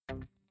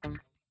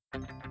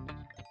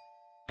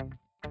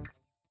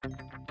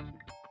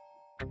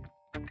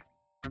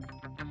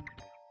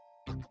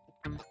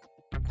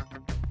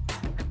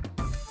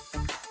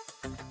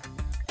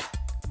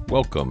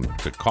Welcome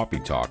to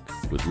Coffee Talk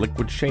with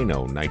Liquid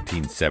Shano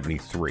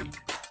 1973.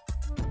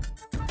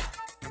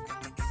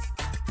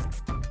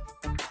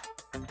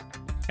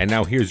 And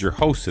now here's your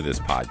host of this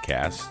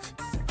podcast,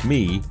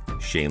 me,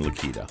 Shane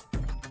Lakita.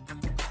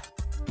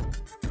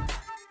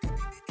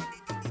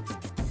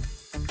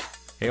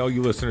 Hey, all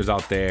you listeners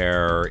out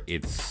there,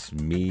 it's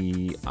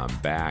me. I'm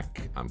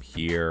back. I'm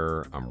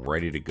here. I'm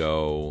ready to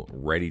go,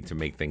 ready to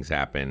make things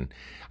happen.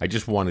 I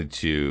just wanted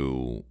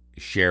to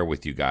share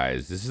with you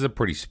guys, this is a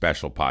pretty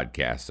special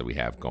podcast that we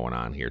have going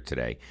on here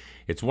today.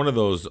 It's one of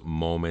those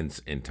moments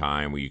in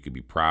time where you can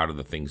be proud of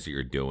the things that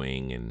you're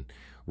doing and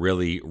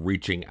really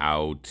reaching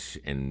out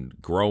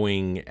and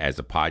growing as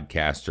a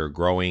podcaster,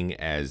 growing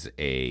as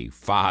a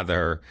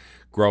father,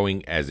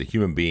 growing as a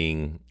human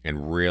being,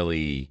 and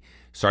really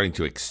starting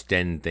to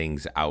extend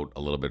things out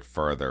a little bit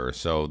further.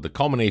 So the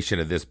culmination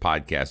of this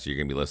podcast you're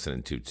going to be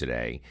listening to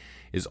today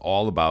is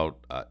all about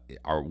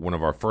one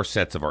of our first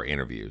sets of our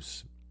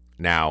interviews.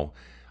 Now,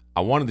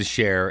 I wanted to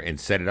share and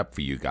set it up for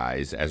you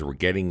guys as we're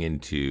getting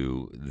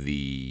into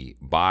the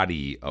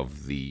body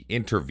of the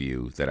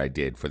interview that I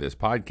did for this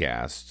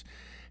podcast,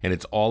 and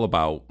it's all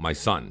about my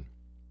son.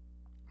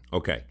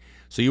 Okay,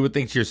 so you would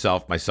think to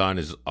yourself, my son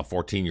is a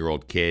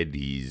 14-year-old kid.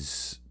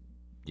 He's,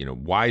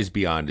 wise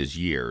beyond his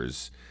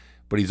years,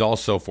 but he's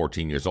also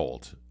 14 years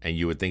old. And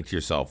you would think to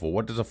yourself, well,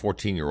 what does a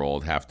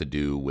 14-year-old have to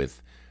do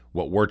with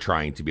what we're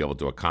trying to be able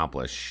to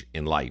accomplish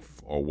in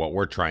life, or what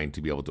we're trying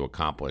to be able to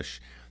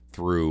accomplish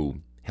through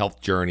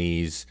health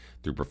journeys,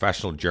 through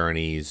professional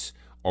journeys,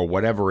 or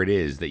whatever it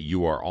is that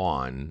you are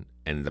on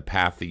and the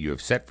path that you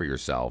have set for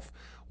yourself?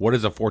 What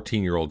is a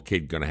 14-year-old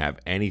kid going to have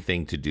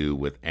anything to do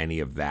with any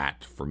of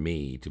that for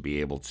me to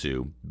be able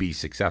to be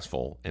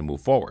successful and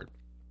move forward?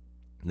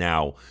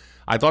 Now,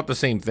 I thought the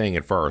same thing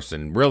at first,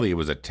 and really it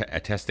was a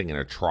testing and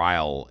a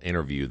trial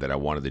interview that I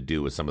wanted to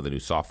do with some of the new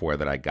software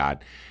that I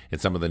got and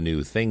some of the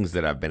new things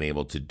that I've been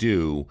able to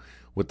do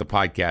with the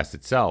podcast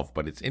itself.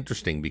 But it's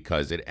interesting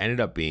because it ended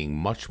up being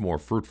much more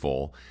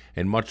fruitful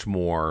and much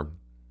more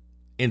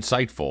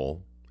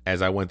insightful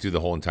as I went through the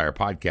whole entire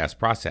podcast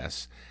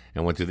process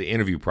and went through the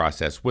interview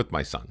process with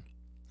my son.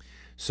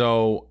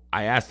 So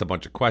I asked a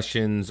bunch of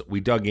questions. We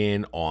dug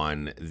in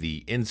on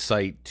the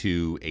insight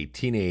to a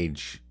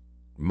teenage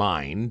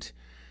mind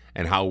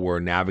and how we're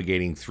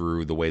navigating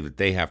through the way that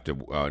they have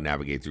to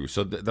navigate through.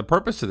 So the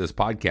purpose of this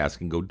podcast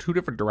can go two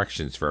different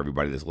directions for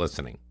everybody that's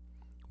listening.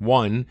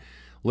 One,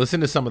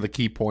 listen to some of the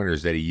key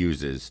pointers that he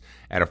uses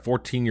at a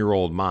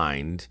 14-year-old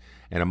mind,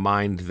 and a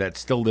mind that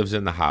still lives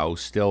in the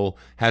house, still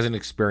hasn't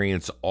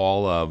experienced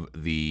all of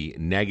the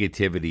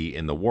negativity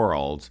in the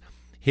world,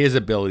 his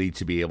ability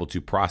to be able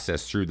to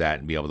process through that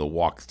and be able to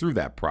walk through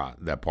that part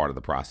of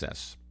the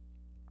process.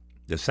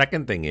 The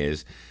second thing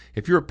is,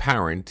 if you're a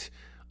parent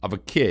of a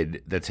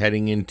kid that's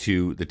heading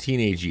into the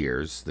teenage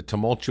years, the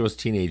tumultuous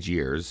teenage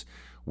years,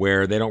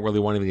 where they don't really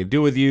want anything to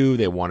do with you,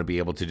 they want to be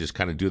able to just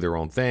kind of do their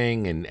own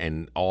thing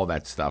and all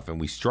that stuff, and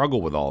we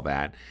struggle with all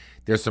that,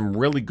 there's some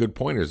really good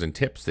pointers and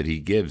tips that he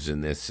gives in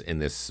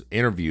this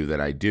interview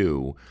that I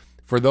do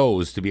for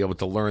those to be able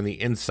to learn the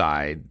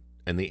inside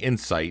and the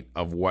insight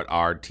of what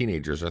our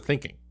teenagers are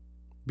thinking,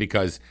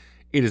 because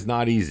it is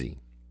not easy.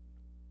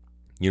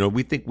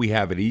 We think we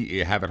have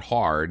it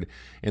hard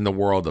in the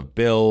world of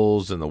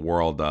bills, in the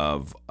world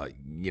of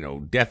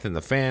death in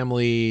the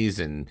families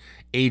and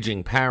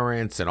aging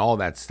parents and all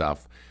that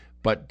stuff.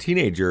 But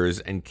teenagers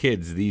and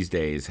kids these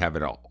days have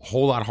it a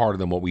whole lot harder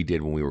than what we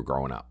did when we were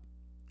growing up.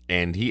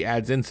 And he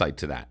adds insight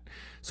to that.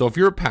 So if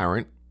you're a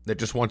parent that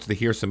just wants to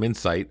hear some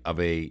insight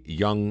of a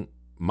young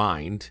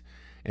mind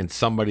and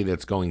somebody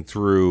that's going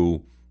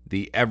through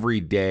the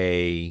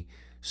everyday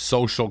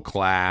social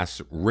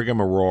class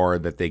rigmarole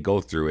that they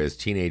go through as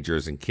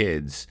teenagers and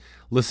kids,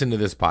 listen to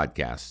this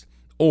podcast.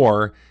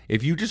 Or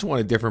if you just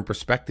want a different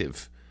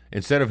perspective,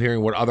 instead of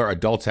hearing what other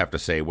adults have to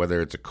say, whether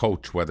it's a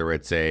coach, whether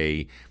it's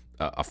a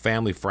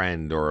family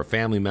friend or a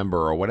family member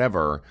or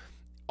whatever,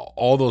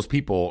 all those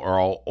people are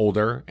all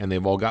older and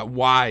they've all got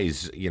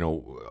wise,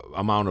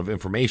 amount of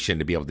information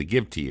to be able to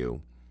give to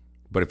you.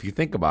 But if you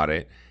think about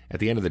it, at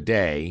the end of the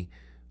day,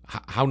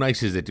 how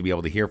nice is it to be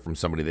able to hear from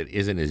somebody that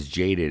isn't as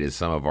jaded as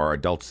some of our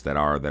adults that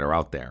are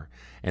out there,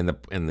 and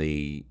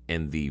the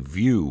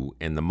view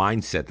and the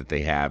mindset that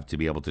they have to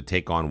be able to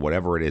take on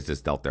whatever it is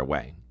that's dealt their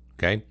way.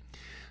 Okay,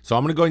 so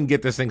I'm going to go ahead and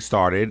get this thing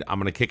started. I'm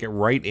going to kick it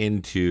right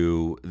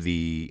into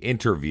the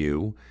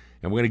interview,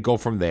 and we're going to go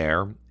from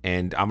there.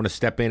 And I'm going to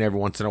step in every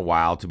once in a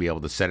while to be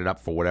able to set it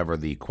up for whatever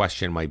the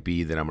question might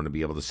be that I'm going to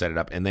be able to set it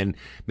up. And then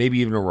maybe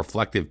even a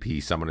reflective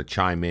piece, I'm going to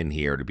chime in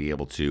here to be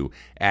able to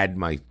add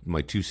my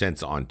 2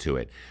 cents onto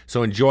it.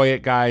 So enjoy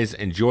it, guys.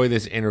 Enjoy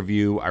this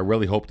interview. I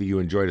really hope that you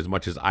enjoyed as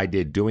much as I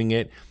did doing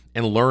it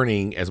and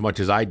learning as much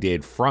as I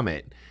did from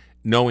it,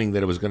 knowing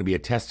that it was going to be a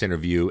test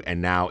interview.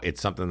 And now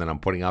it's something that I'm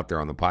putting out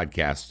there on the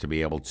podcast to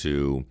be able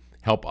to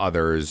help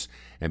others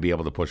and be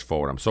able to push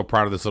forward. I'm so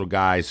proud of this little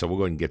guy. So we'll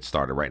go ahead and get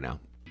started right now.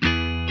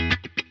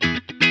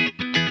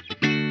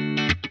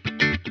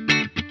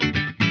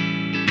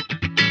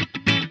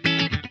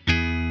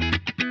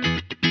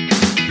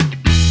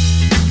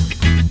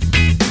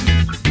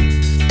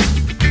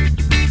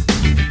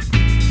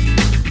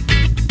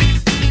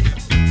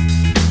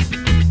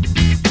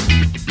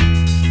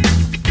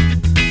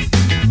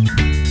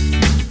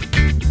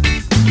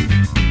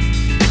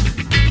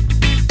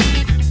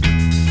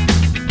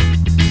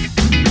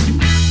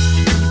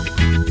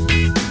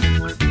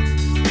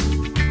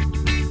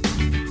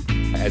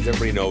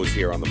 everybody knows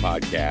here on the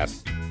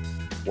podcast,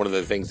 one of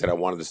the things that I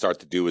wanted to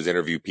start to do is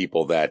interview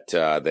people that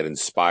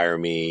inspire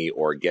me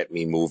or get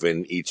me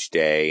moving each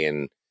day.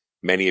 And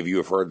many of you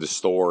have heard the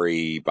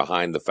story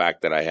behind the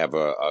fact that I have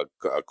a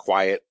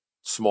quiet,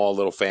 small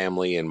little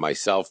family and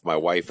myself, my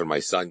wife, and my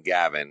son,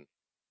 Gavin.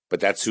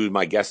 But that's who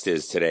my guest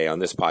is today on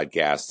this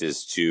podcast,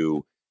 is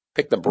to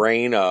pick the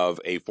brain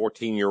of a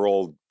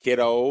 14-year-old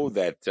kiddo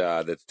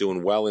that's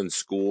doing well in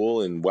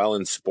school and well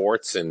in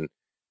sports and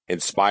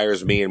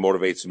inspires me and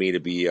motivates me to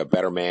be a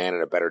better man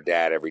and a better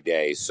dad every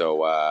day.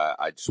 So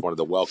I just wanted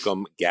to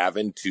welcome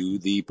Gavin to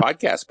the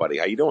podcast, buddy.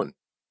 How you doing?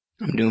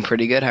 I'm doing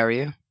pretty good. How are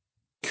you?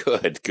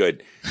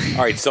 Good. All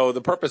right. So the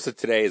purpose of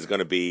today is going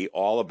to be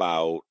all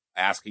about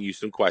asking you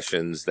some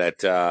questions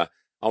that I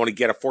want to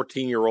get a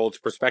 14-year-old's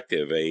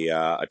perspective,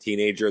 a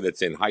teenager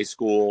that's in high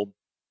school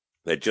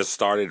that just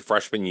started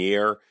freshman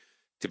year,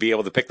 to be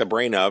able to pick the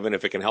brain of. And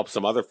if it can help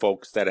some other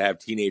folks that have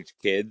teenage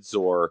kids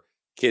or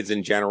kids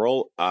in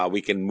general,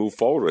 we can move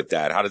forward with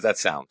that. How does that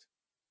sound?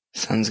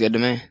 Sounds good to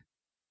me.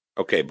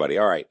 Okay, buddy.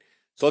 All right.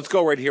 So let's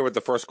go right here with the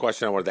first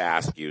question I wanted to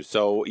ask you.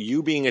 So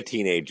you being a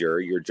teenager,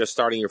 you're just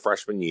starting your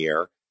freshman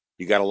year.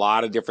 You got a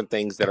lot of different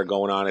things that are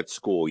going on at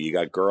school. You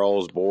got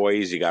girls,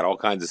 boys, you got all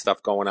kinds of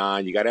stuff going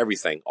on. You got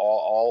everything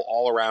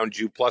all around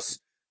you, plus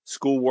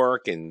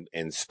schoolwork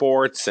and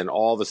sports and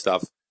all the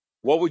stuff.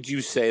 What would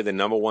you say the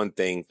number one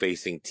thing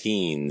facing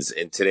teens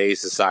in today's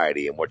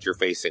society and what you're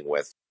facing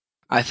with?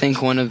 I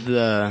think one of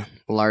the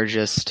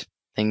largest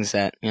things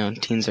that,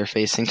 teens are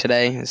facing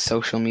today is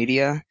social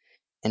media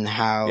and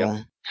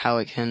how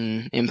it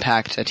can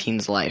impact a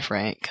teen's life,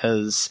 right?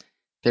 Because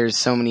there's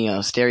so many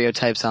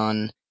stereotypes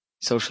on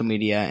social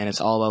media, and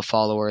it's all about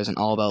followers and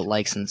all about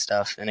likes and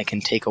stuff, and it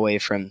can take away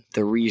from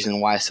the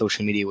reason why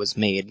social media was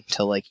made,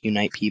 to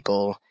unite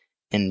people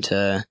and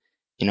to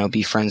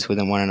be friends with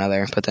one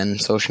another. But then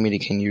social media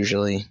can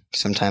usually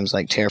sometimes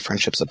tear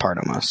friendships apart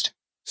almost.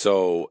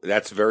 So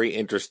that's very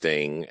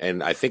interesting.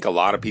 And I think a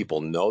lot of people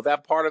know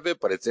that part of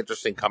it, but it's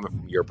interesting coming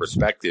from your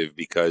perspective,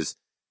 because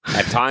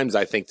at times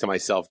I think to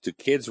myself, do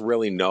kids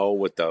really know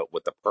what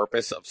the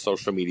purpose of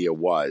social media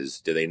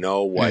was? Do they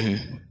know what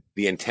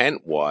the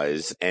intent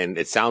was? And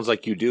it sounds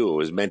like you do. It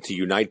was meant to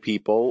unite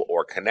people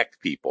or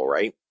connect people,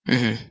 right?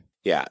 Mm-hmm.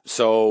 Yeah.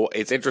 So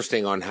it's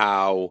interesting on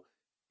how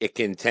it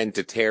can tend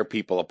to tear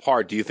people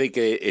apart. Do you think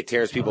it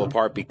tears people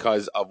apart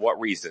because of what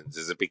reasons?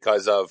 Is it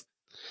because of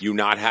you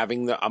not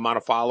having the amount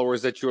of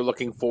followers that you're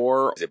looking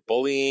for? Is it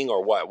bullying,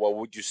 or what? What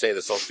would you say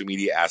the social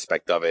media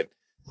aspect of it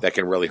that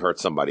can really hurt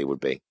somebody would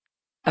be?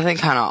 I think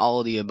kind of all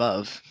of the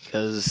above,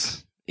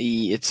 because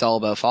it's all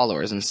about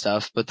followers and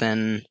stuff. But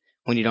then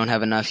when you don't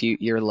have enough,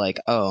 you're like,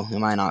 oh,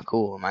 am I not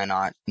cool? Am I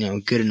not,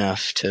 good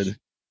enough to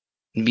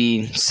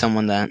be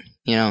someone that,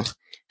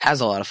 has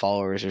a lot of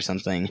followers or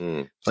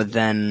something? But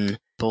then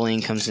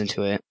bullying comes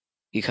into it,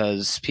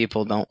 because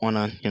people don't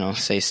want to,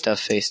 say stuff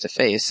face to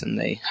face, and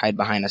they hide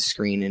behind a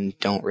screen and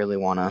don't really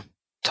want to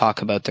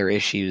talk about their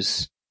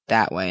issues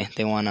that way.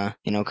 They want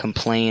to,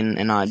 complain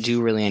and not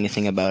do really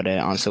anything about it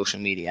on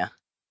social media.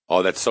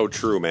 Oh, that's so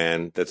true,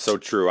 man. That's so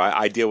true.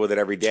 I deal with it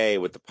every day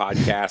with the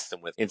podcast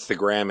and with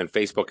Instagram and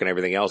Facebook and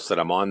everything else that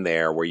I'm on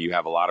there, where you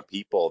have a lot of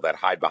people that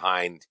hide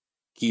behind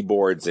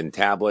keyboards and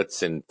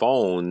tablets and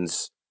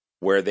phones,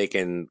 where they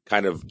can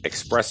kind of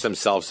express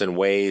themselves in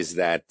ways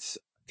that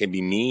can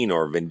be mean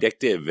or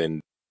vindictive.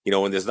 And,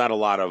 when there's not a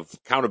lot of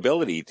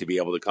accountability to be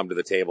able to come to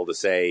the table to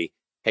say,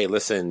 hey,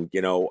 listen,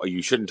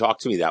 you shouldn't talk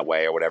to me that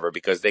way or whatever,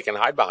 because they can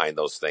hide behind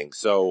those things.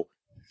 So,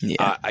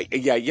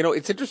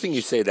 it's interesting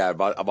you say that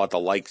about the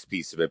likes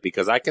piece of it,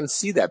 because I can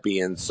see that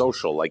being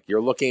social. Like,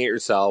 you're looking at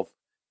yourself,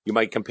 you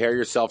might compare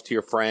yourself to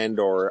your friend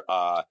or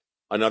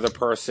another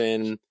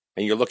person,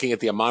 and you're looking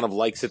at the amount of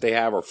likes that they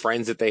have or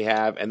friends that they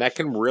have, and that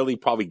can really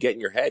probably get in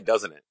your head,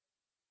 doesn't it?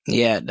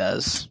 Yeah, it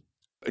does.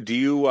 Do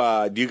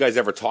you guys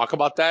ever talk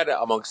about that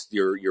amongst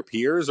your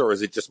peers, or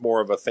is it just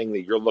more of a thing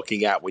that you're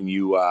looking at when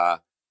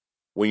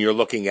you're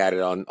looking at it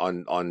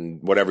on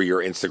whatever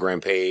your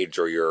Instagram page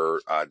or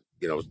your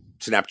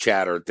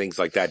Snapchat or things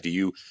like that? Do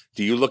you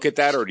look at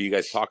that, or do you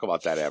guys talk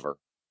about that ever?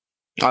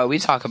 Oh, we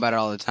talk about it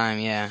all the time.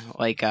 Yeah.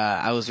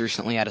 I was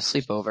recently at a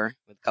sleepover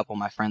with a couple of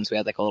my friends. We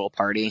had a little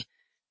party,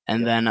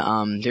 and then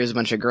there's a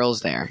bunch of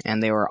girls there,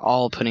 and they were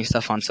all putting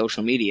stuff on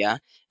social media,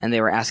 and they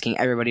were asking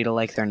everybody to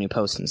like their new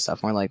posts and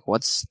stuff. And we're like,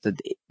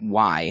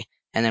 why?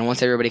 And then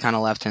once everybody kind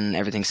of left and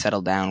everything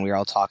settled down, we were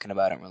all talking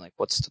about it, and we're like,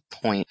 what's the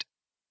point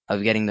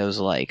of getting those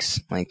likes?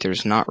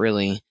 There's not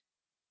really,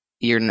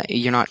 you're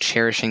not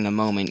cherishing the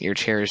moment. You're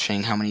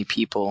cherishing how many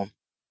people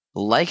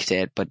liked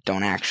it, but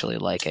don't actually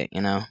like it,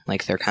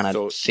 they're kind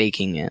of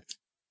faking it.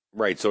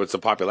 Right. So it's a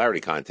popularity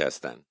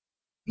contest then.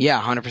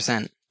 Yeah,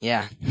 100%.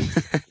 Yeah.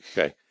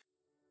 Okay.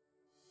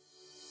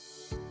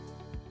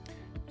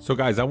 So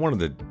guys, I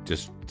wanted to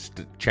just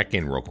check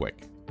in real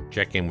quick.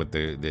 Check in with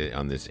the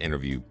on this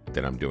interview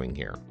that I'm doing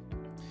here.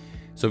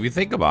 So if you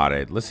think about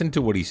it, listen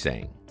to what he's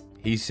saying.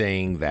 He's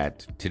saying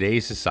that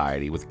today's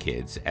society with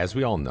kids, as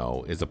we all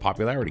know, is a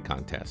popularity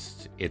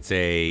contest. It's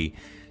a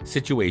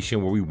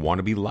situation where we want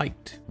to be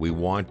liked. We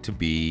want to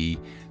be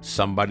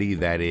somebody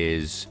that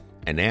is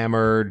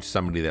enamored,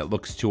 somebody that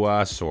looks to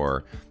us,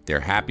 or they're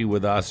happy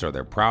with us, or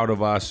they're proud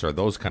of us, or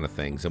those kind of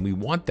things. And we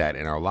want that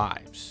in our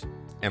lives.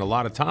 And a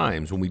lot of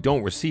times when we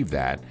don't receive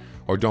that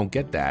or don't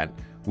get that,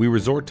 we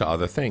resort to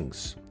other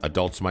things.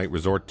 Adults might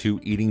resort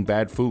to eating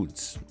bad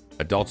foods.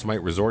 Adults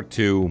might resort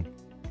to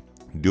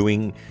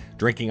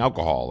drinking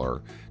alcohol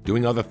or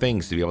doing other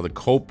things to be able to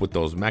cope with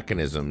those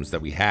mechanisms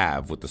that we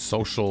have with the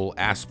social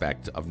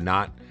aspect of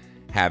not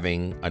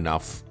having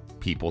enough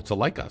people to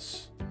like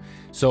us.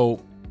 So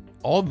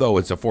although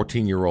it's a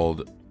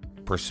 14-year-old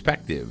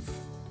perspective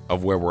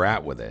of where we're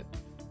at with it,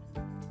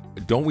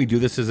 don't we do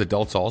this as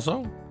adults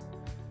also?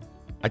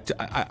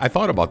 I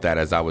thought about that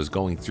as I was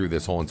going through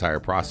this whole entire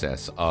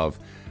process of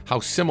how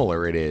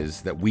similar it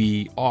is that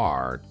we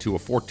are to a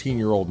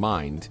 14-year-old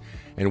mind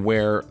and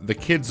where the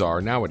kids are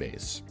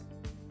nowadays.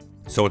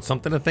 So it's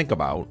something to think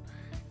about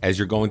as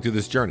you're going through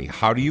this journey.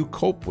 How do you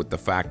cope with the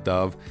fact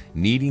of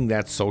needing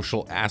that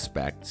social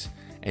aspect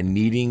and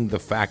needing the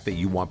fact that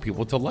you want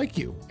people to like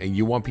you and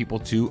you want people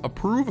to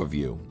approve of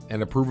you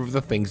and approve of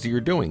the things that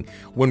you're doing,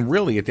 when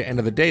really at the end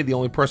of the day, the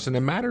only person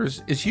that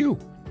matters is you.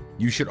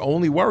 You should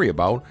only worry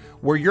about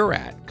where you're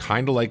at,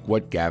 kind of like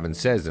what Gavin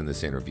says in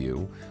this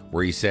interview,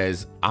 where he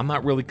says, I'm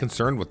not really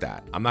concerned with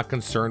that. I'm not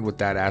concerned with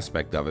that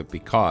aspect of it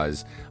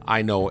because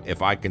I know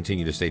if I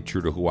continue to stay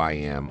true to who I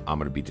am, I'm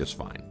going to be just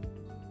fine.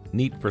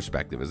 Neat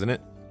perspective, isn't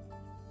it?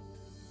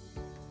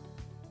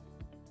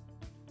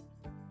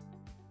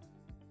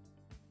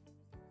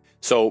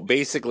 So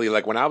basically,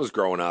 like when I was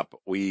growing up,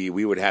 we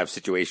would have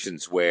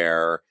situations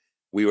where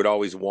we would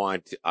always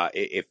want,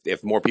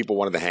 if more people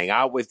wanted to hang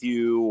out with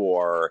you,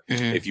 or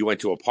if you went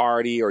to a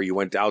party or you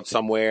went out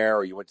somewhere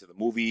or you went to the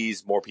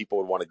movies, more people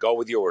would want to go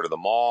with you, or to the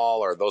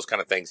mall, or those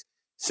kind of things.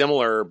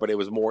 Similar, but it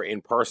was more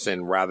in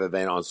person rather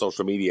than on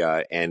social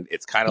media. And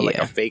it's kind of like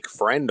a fake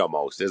friend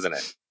almost, isn't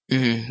it?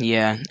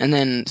 Yeah. And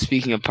then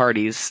speaking of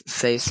parties,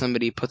 say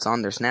somebody puts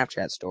on their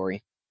Snapchat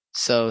story.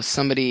 So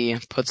somebody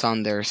puts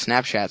on their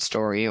Snapchat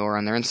story or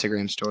on their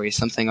Instagram story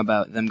something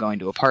about them going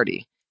to a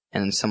party.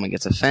 And then someone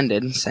gets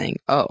offended saying,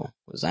 oh,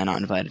 was I not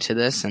invited to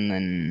this? And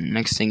then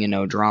next thing you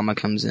know, drama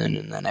comes in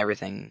and then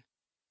everything.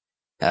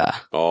 I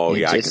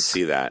could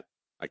see that.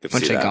 I could see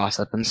that. Bunch of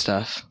gossip and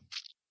stuff.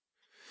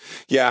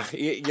 Yeah,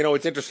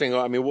 it's interesting.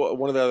 I mean,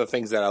 one of the other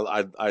things that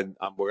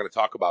we're going to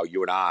talk about,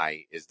 you and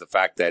I, is the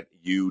fact that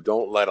you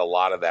don't let a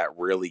lot of that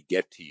really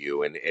get to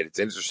you. And it's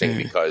interesting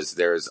because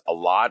there's a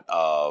lot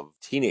of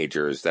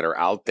teenagers that are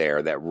out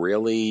there that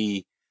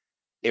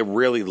it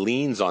really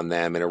leans on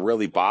them and it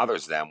really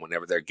bothers them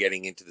whenever they're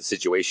getting into the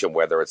situation,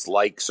 whether it's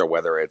likes or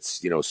whether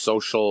it's,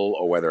 social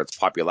or whether it's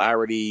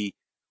popularity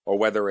or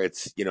whether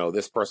it's,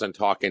 this person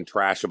talking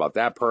trash about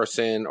that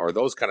person or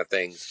those kind of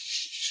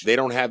things. They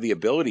don't have the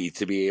ability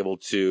to be able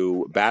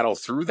to battle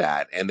through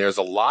that. And there's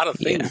a lot of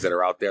things that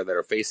are out there that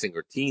are facing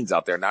our teens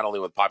out there, not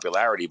only with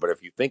popularity, but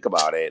if you think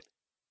about it,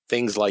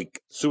 things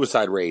like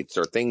suicide rates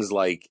or things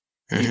like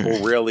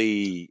people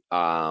really,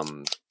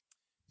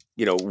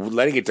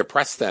 letting it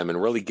depress them and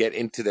really get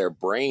into their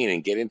brain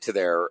and get into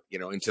their,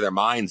 into their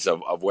minds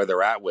of where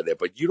they're at with it.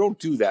 But you don't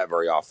do that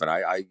very often.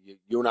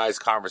 You and I's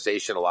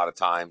conversation, a lot of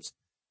times,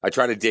 I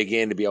try to dig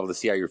in to be able to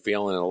see how you're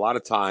feeling. And a lot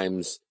of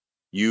times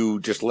you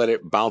just let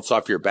it bounce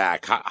off your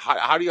back.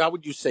 How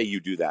would you say you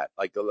do that?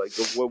 Like,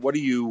 what do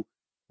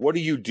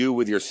you do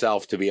with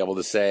yourself to be able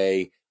to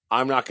say,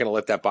 I'm not going to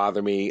let that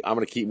bother me. I'm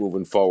going to keep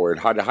moving forward.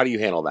 How do you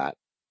handle that?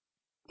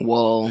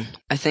 Well,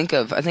 I think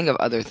of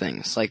other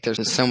things. Like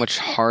there's so much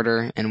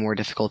harder and more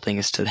difficult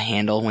things to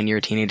handle when you're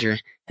a teenager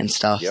and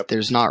stuff. Yep.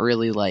 There's not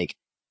really like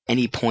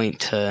any point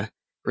to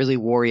really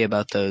worry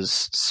about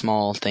those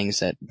small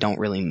things that don't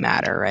really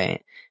matter,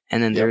 right?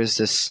 And then there's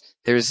this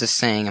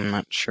saying, I'm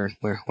not sure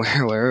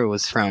where it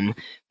was from,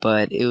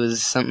 but it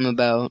was something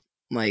about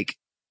like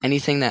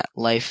anything that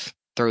life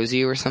throws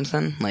you or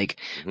something, like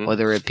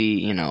whether it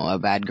be, a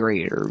bad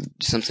grade or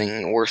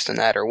something worse than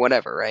that or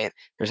whatever, right?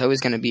 There's always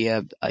going to be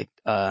a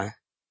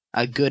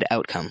good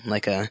outcome,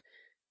 like a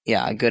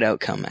good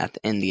outcome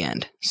in the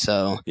end.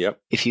 So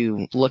if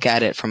you look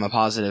at it from a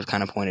positive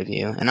kind of point of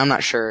view, and I'm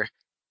not sure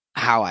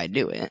how I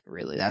do it,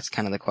 really, that's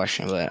kind of the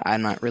question, but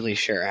I'm not really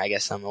sure. I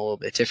guess I'm a little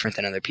bit different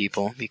than other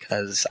people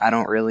because I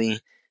don't really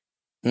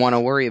want to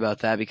worry about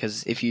that,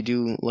 because if you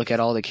do look at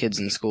all the kids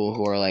in school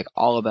who are like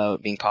all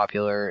about being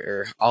popular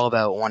or all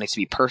about wanting to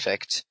be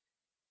perfect,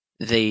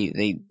 they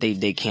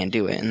can't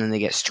do it, and then they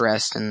get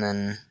stressed, and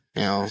then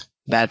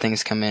bad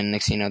things come in.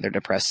 Next thing you know, they're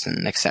depressed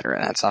and etc.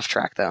 That's off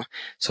track though.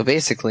 So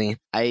basically,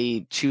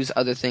 I choose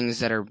other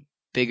things that are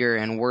bigger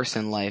and worse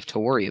in life to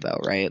worry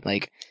about, right?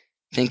 Like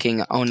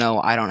thinking, oh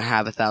no, I don't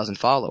have 1,000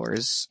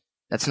 followers.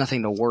 That's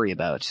nothing to worry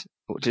about.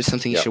 Just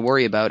something you should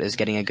worry about is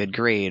getting a good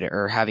grade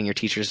or having your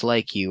teachers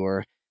like you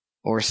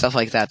or stuff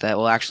like that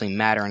will actually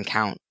matter and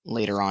count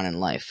later on in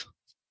life.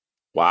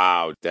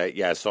 Wow.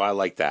 So I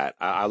like that.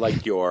 I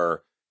like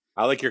your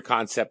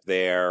concept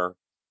there.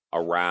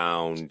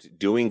 around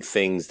doing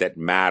things that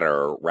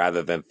matter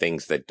rather than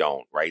things that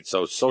don't, right?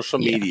 So social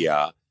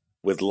media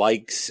with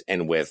likes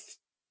and with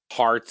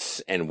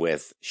hearts and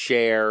with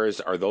shares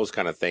or those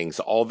kind of things,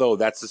 although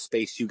that's the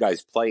space you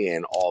guys play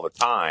in all the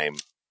time,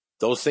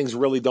 those things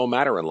really don't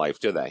matter in life,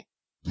 do they?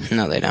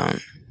 No, they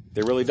don't.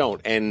 They really don't.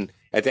 And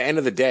at the end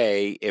of the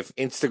day, if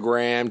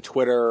Instagram,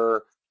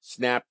 Twitter,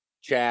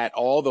 Snapchat,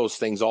 all those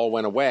things all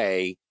went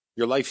away,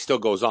 your life still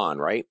goes on,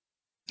 right?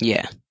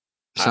 Yeah.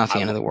 It's not the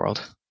end of the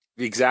world.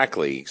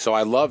 Exactly. So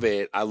I love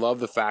it. I love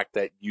the fact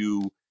that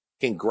you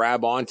can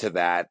grab onto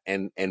that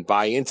and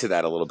buy into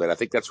that a little bit. I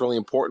think that's really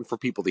important for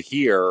people to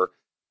hear,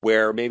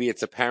 where maybe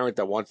it's a parent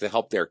that wants to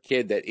help their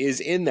kid that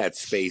is in that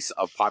space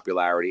of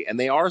popularity and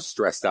they are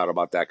stressed out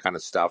about that kind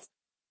of stuff,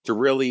 to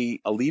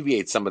really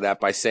alleviate some of that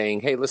by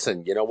saying, hey,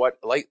 listen, you know what?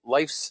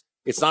 Life's,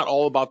 it's not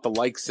all about the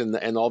likes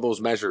and all those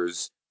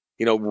measures.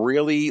 You know,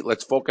 really,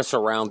 let's focus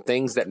around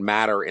things that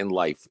matter in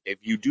life. If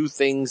you do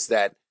things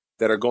that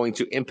are going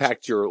to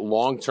impact your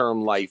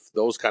long-term life,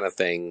 those kind of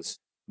things,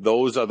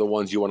 those are the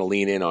ones you want to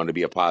lean in on to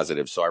be a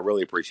positive. So I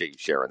really appreciate you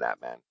sharing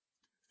that, man.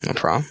 No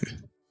problem.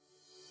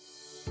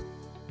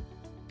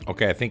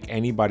 Okay, I think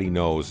anybody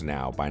knows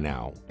now, by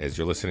now, as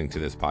you're listening to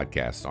this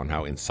podcast, on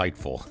how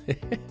insightful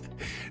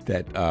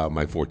that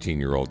my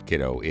 14-year-old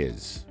kiddo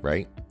is,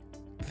 right?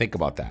 Think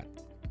about that.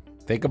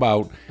 Think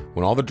about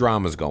when all the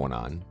drama's going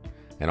on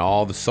and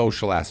all the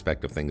social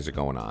aspect of things are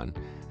going on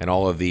and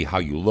all of the how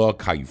you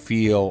look, how you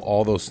feel,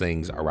 all those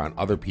things around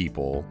other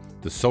people,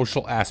 the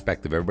social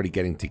aspect of everybody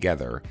getting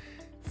together.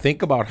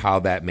 Think about how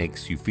that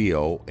makes you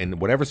feel in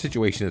whatever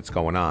situation that's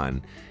going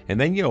on.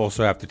 And then you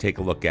also have to take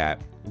a look at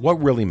what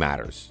really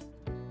matters.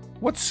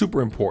 What's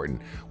super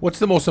important? What's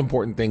the most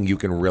important thing you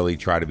can really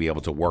try to be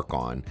able to work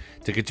on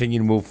to continue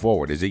to move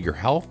forward? Is it your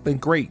health? Then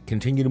great.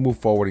 Continue to move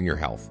forward in your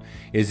health.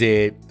 Is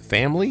it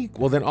family?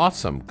 Well, then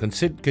awesome.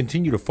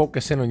 Continue to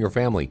focus in on your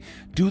family.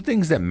 Do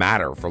things that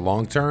matter for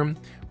long term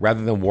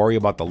rather than worry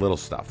about the little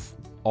stuff.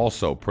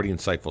 Also, pretty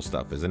insightful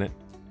stuff, isn't it?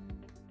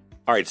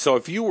 All right, so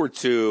if you were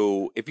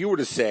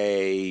to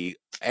say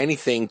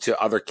anything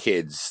to other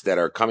kids that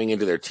are coming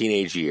into their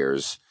teenage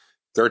years,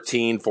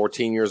 13,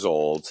 14 years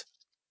old,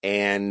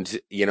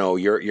 and you know,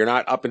 you're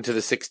not up into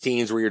the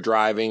 16s where you're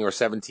driving or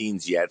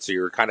 17s yet, so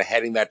you're kind of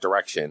heading that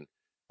direction.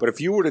 But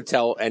if you were to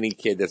tell any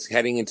kid that's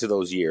heading into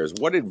those years,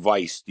 what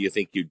advice do you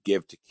think you'd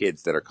give to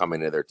kids that are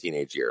coming into their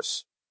teenage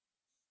years?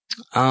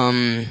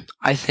 I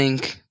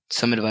think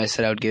some advice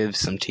that I would give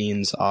some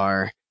teens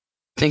are,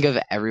 think of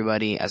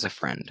everybody as a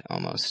friend,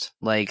 almost.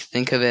 Like,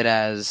 think of it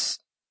as,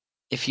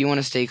 if you want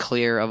to stay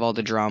clear of all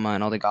the drama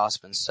and all the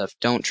gossip and stuff,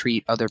 don't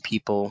treat other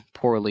people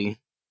poorly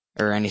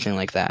or anything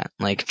like that.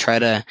 Like, try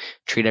to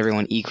treat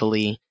everyone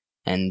equally,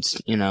 and,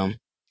 you know,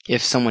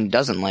 if someone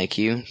doesn't like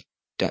you,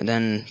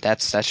 then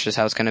that's just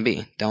how it's going to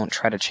be. Don't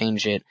try to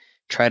change it.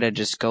 Try to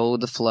just go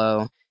with the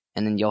flow,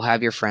 and then you'll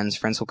have your friends.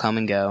 Friends will come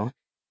and go.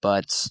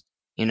 But,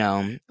 you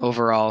know,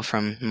 overall,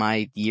 from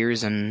my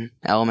years in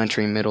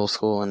elementary, middle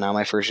school, and now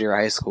my first year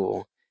of high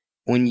school,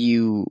 when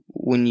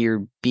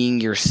you're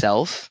being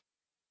yourself,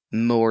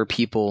 more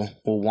people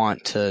will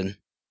want to,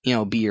 you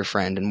know, be your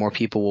friend, and more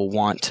people will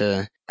want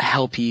to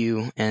help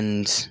you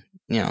and,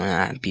 you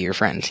know, be your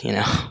friend, you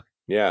know?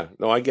 Yeah,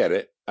 no, I get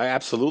it.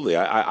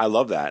 I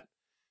love that.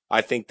 I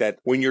think that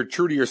when you're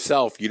true to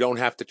yourself, you don't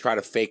have to try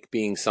to fake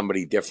being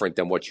somebody different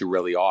than what you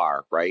really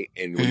are, right?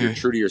 And when you're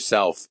true to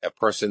yourself, a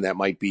person that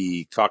might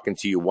be talking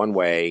to you one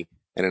way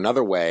and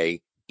another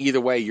way,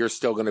 either way, you're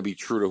still going to be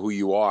true to who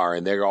you are,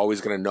 and they're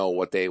always going to know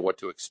what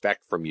to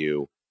expect from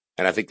you.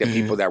 And I think that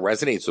people, that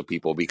resonates with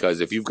people, because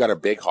if you've got a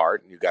big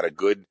heart and you've got a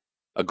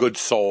good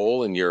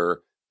soul and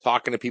you're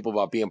talking to people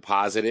about being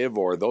positive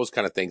or those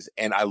kind of things.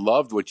 And I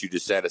loved what you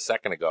just said a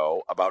second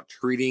ago about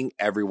treating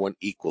everyone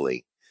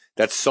equally.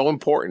 That's so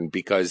important,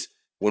 because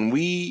when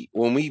we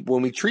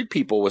treat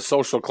people with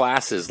social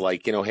classes,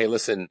 like, you know, hey,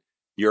 listen,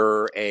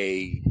 you're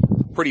a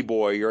pretty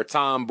boy, you're a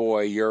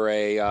tomboy, you're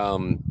a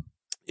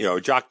you know,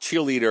 jock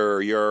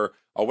cheerleader, you're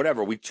or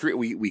whatever.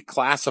 We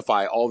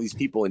classify all these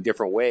people in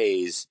different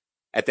ways.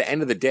 At the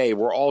end of the day,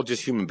 we're all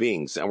just human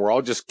beings, and we're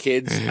all just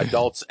kids,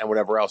 adults, and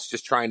whatever else,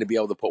 just trying to be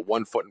able to put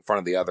one foot in front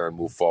of the other and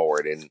move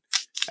forward. And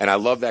I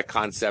love that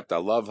concept. I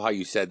love how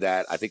you said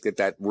that. I think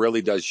that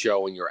really does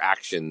show in your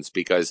actions,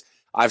 because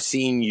I've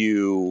seen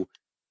you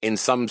in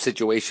some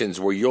situations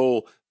where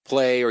you'll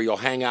play or you'll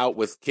hang out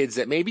with kids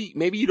that maybe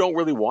you don't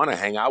really want to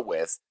hang out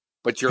with,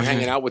 but you're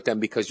hanging out with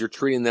them because you're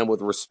treating them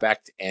with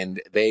respect,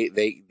 and they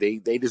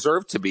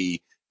deserve to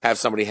have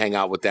somebody hang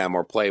out with them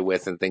or play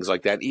with and things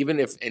like that.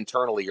 Even if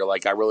internally you're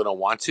like, I really don't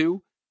want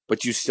to,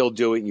 but you still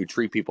do it and you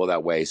treat people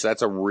that way. So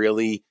that's a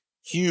really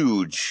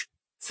huge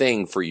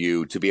thing for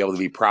you to be able to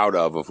be proud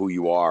of who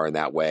you are in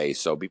that way.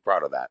 So be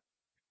proud of that.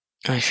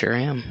 I sure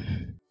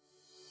am.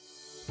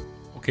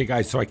 Okay,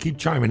 guys, so I keep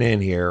chiming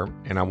in here,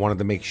 and I wanted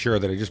to make sure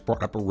that I just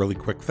brought up a really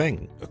quick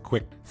thing, a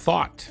quick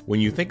thought.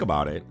 When you think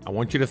about it, I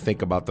want you to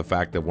think about the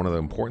fact that one of the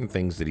important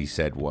things that he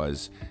said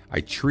was,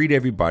 I treat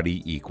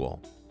everybody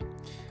equal.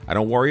 I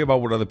don't worry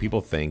about what other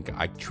people think.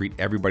 I treat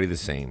everybody the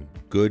same.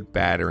 good,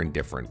 bad, or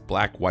indifferent,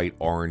 black, white,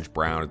 orange,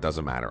 brown, it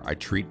doesn't matter. I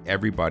treat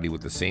everybody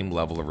with the same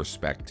level of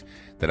respect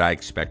that I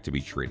expect to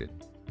be treated.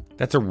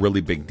 That's a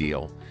really big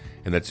deal,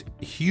 and that's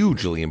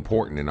hugely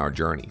important in our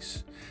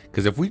journeys.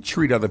 Because if we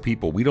treat other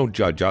people, we don't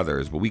judge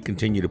others, but we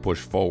continue to push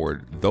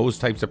forward, those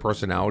types of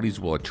personalities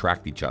will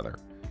attract each other.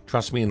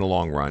 Trust me, in the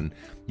long run,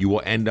 you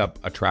will end up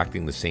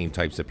attracting the same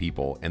types of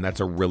people, and that's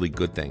a really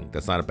good thing.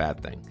 That's not a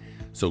bad thing.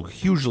 So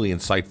hugely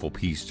insightful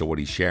piece to what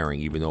he's sharing,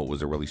 even though it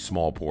was a really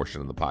small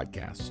portion of the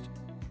podcast.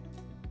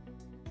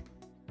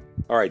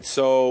 All right,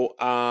 so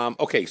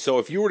so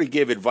if you were to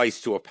give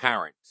advice to a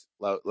parent,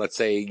 let's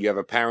say you have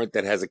a parent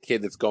that has a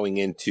kid that's going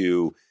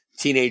into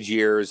teenage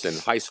years and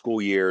high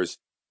school years,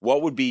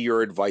 what would be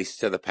your advice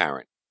to the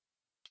parent?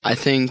 I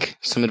think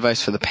some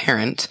advice for the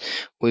parent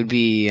would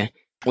be,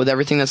 with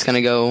everything that's going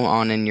to go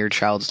on in your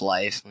child's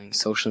life, like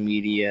social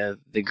media,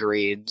 the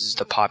grades,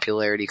 the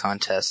popularity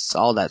contests,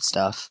 all that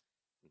stuff,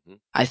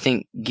 I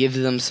think give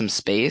them some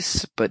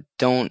space, but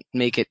don't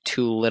make it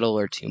too little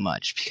or too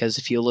much. Because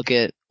if you look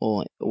at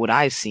what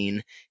I've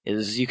seen,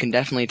 is you can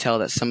definitely tell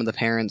that some of the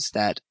parents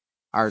that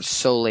are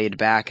so laid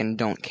back and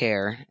don't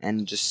care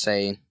and just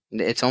say,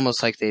 it's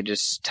almost like they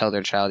just tell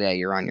their child, yeah,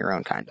 you're on your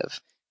own, kind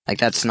of. Like,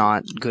 that's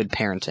not good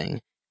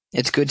parenting.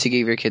 It's good to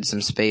give your kids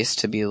some space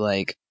to be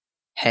like,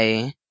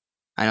 hey,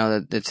 I know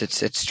that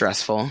it's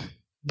stressful,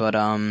 but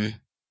I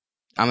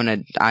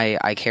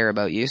care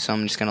about you, so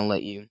I'm just gonna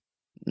let you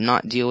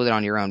not deal with it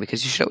on your own,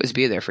 because you should always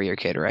be there for your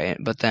kid, right?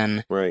 But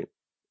then, right,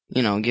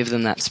 give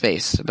them that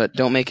space, but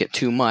don't make it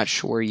too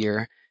much where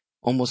you're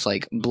almost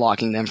like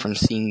blocking them from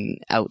seeing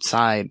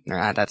outside.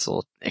 That's a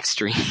little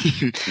extreme.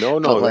 No,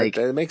 like,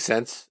 that makes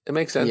sense. It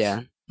makes sense.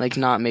 Yeah, like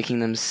not making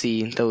them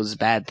see those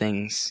bad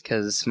things,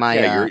 because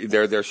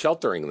they're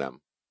sheltering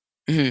them.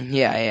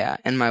 Yeah.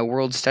 And my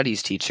world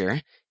studies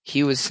teacher,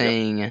 he was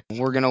saying,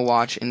 we're gonna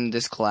watch in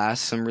this class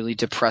some really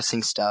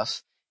depressing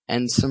stuff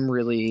and some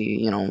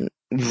really,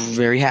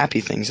 very happy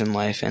things in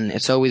life, and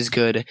it's always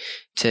good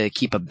to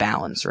keep a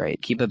balance,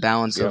 right? Keep a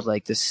balance of,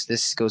 like,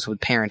 this goes with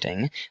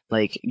parenting,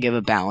 like, give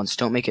a balance.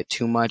 Don't make it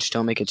too much,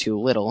 don't make it too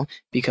little,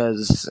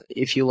 because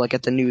if you look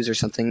at the news or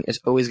something, it's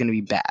always going to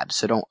be bad,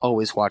 so don't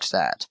always watch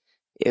that.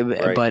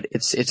 Right. But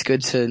it's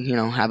good to,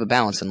 have a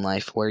balance in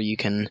life where you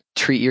can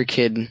treat your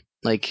kid,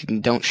 like,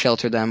 don't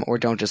shelter them or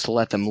don't just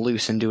let them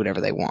loose and do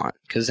whatever they want,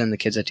 because then the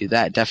kids that do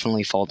that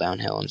definitely fall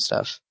downhill and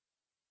stuff.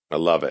 I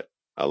love it.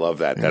 I love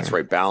that. That's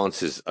right.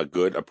 Balance is a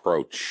good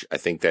approach. I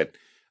think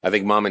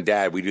mom and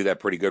dad, we do that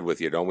pretty good with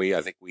you, don't we?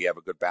 I think we have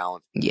a good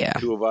balance. Yeah. The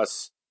two of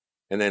us.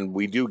 And then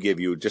we do give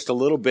you just a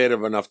little bit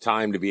of enough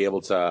time to be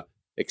able to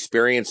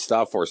experience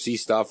stuff or see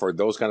stuff or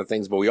those kind of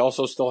things. But we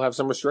also still have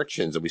some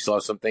restrictions, and we still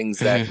have some things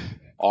that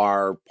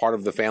are part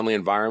of the family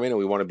environment, and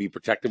we want to be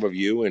protective of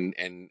you and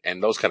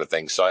those kind of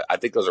things. So I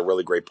think those are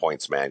really great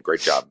points, man.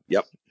 Great job.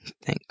 Yep.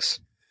 Thanks.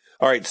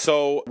 All right.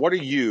 So what are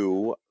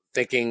you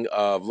thinking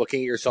of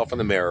looking at yourself in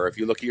the mirror? If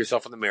you look at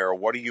yourself in the mirror,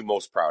 what are you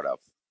most proud of?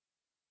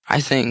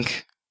 I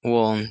think,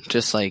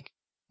 just like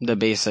the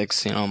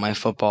basics, my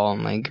football,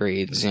 my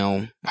grades,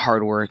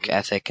 hard work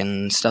ethic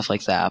and stuff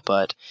like that.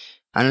 But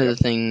another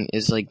thing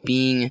is like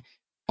being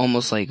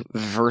almost like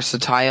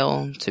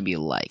versatile to be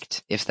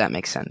liked, if that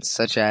makes sense.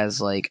 Such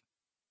as, like,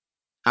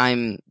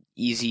 I'm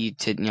easy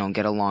to,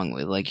 get along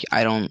with. Like,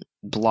 I don't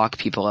block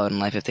people out in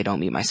life if they don't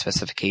meet my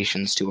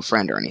specifications to a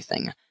friend or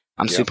anything.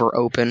 I'm super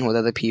open with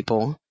other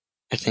people.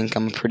 I think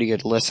I'm a pretty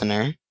good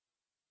listener,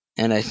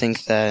 and I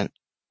think that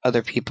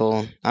other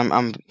people,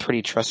 I'm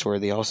pretty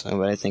trustworthy also,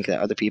 but I think that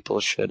other people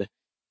should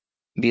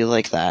be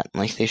like that.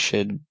 Like, they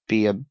should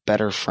be a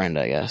better friend,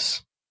 I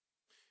guess.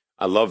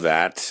 I love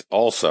that.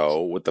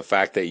 Also, with the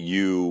fact that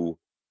you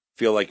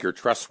feel like you're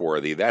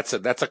trustworthy, that's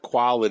a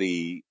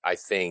quality, I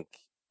think,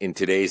 in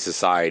today's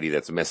society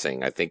that's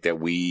missing. I think that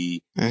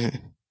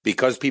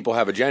because people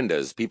have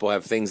agendas, people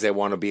have things they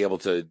want to be able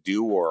to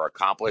do or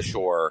accomplish,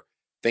 or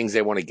things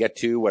they want to get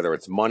to, whether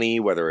it's money,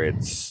 whether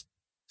it's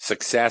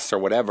success or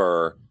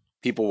whatever,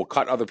 people will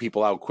cut other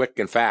people out quick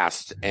and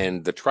fast.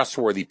 And the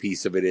trustworthy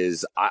piece of it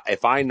is,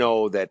 if I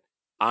know that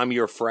I'm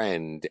your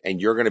friend and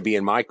you're going to be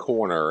in my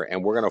corner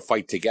and we're going to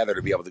fight together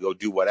to be able to go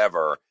do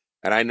whatever,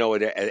 and I know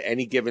at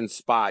any given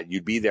spot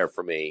you'd be there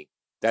for me,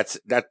 that's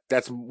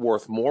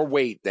worth more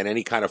weight than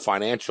any kind of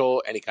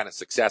financial, any kind of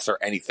success or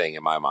anything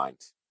in my mind.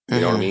 You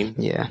know what I mean?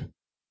 Yeah.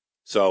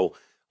 So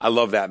I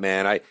love that,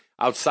 man.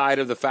 Outside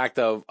of the fact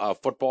of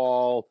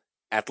football,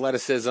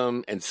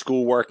 athleticism, and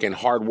schoolwork and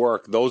hard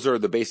work, those are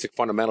the basic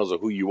fundamentals of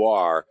who you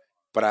are.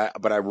 But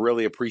I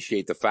really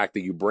appreciate the fact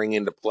that you bring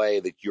into play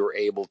that you're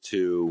able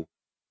to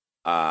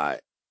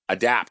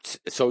adapt.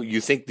 So do you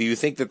think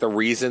that the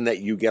reason that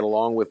you get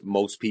along with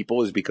most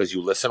people is because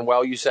you listen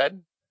well, you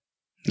said?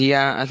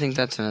 Yeah, I think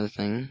that's another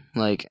thing.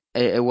 Like,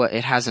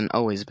 it hasn't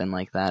always been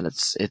like that.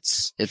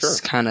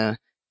 It's kind of,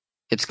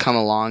 it's come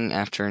along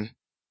after,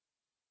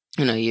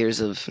 years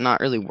of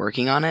not really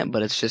working on it,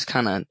 but it's just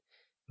kind of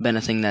been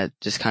a thing that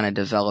just kind of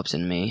developed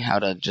in me, how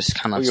to just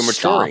kind of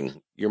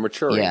You're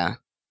maturing. Yeah.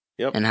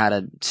 Yep. And how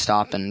to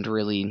stop and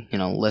really,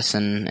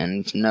 listen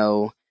and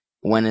know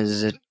when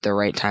is it the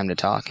right time to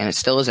talk? And it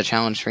still is a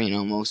challenge for,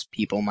 most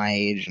people my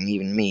age and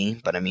even me.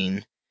 But I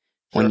mean,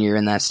 when you're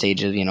in that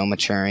stage of,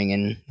 maturing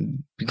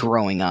and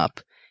growing up,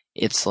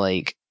 it's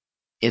like,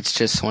 it's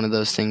just one of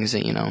those things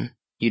that,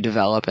 you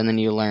develop and then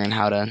you learn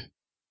how to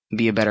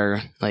be a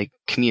better, like,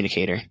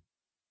 communicator.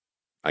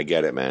 I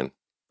get it, man.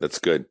 That's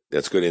good.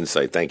 That's good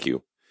insight. Thank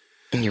you.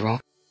 You're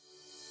welcome.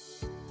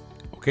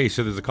 Okay,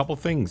 so there's a couple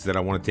things that I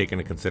want to take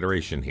into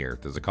consideration here.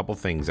 There's a couple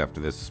things after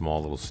this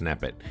small little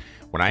snippet.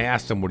 When I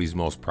asked him what he's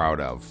most proud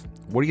of,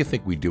 what do you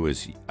think we do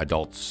as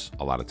adults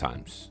a lot of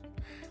times?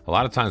 A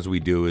lot of times we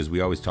do is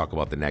we always talk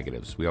about the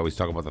negatives. We always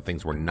talk about the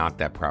things we're not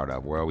that proud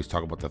of. We always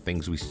talk about the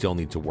things we still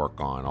need to work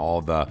on,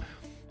 all the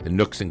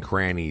nooks and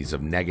crannies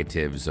of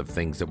negatives of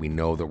things that we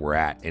know that we're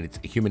at. And it's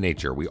human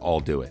nature. We all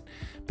do it.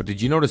 But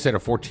did you notice that a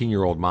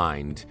 14-year-old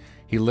mind,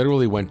 he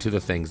literally went to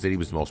the things that he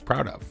was most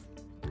proud of?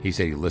 He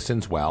said he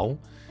listens well.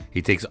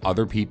 He takes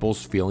other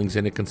people's feelings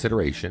into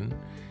consideration.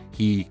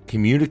 He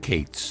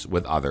communicates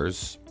with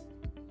others.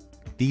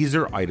 These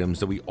are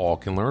items that we all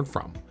can learn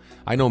from.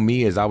 I know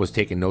me, as I was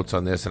taking notes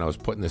on this and I was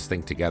putting this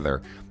thing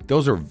together,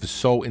 those are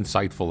so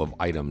insightful of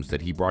items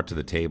that he brought to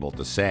the table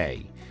to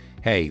say,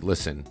 hey,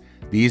 listen,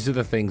 these are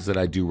the things that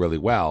I do really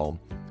well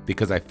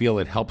because I feel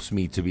it helps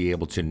me to be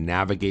able to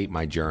navigate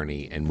my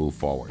journey and move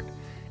forward.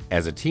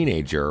 As a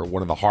teenager,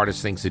 one of the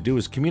hardest things to do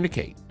is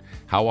communicate.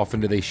 How often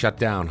do they shut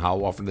down?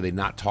 How often do they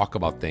not talk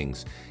about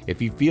things? If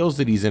he feels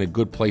that he's in a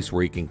good place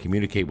where he can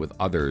communicate with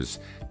others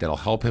that'll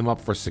help him up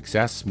for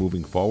success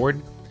moving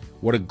forward,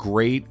 what a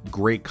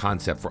great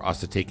concept for us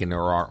to take into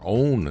our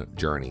own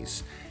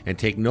journeys and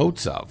take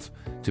notes of,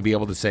 to be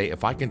able to say,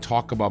 if I can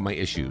talk about my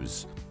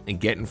issues and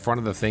get in front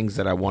of the things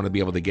that I want to be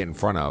able to get in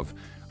front of,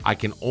 I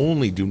can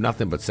only do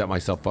nothing but set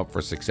myself up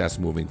for success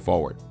moving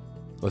forward.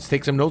 Let's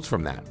take some notes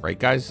from that, right,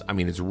 guys? I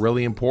mean, it's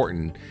really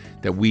important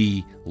that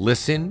we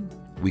listen,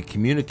 we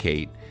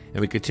communicate,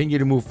 and we continue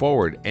to move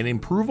forward and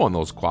improve on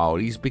those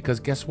qualities, because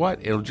guess what?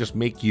 It'll just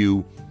make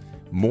you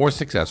more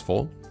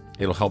successful.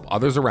 It'll help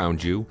others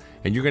around you,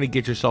 and you're going to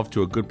get yourself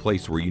to a good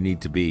place where you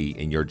need to be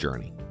in your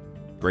journey.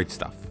 Great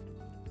stuff.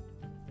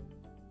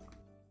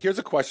 Here's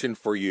a question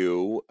for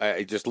you,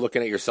 just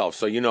looking at yourself.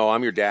 So,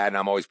 I'm your dad, and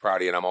I'm always proud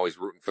of you, and I'm always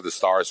rooting for the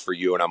stars for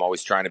you, and I'm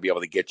always trying to be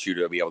able to get you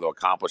to be able to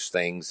accomplish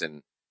things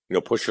and,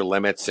 push your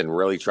limits and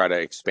really try to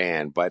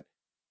expand. But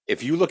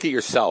if you look at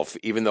yourself,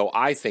 even though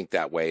I think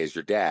that way as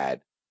your dad,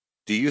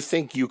 do you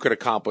think you could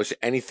accomplish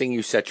anything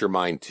you set your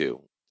mind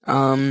to?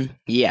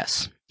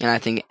 Yes. And I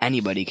think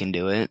anybody can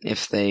do it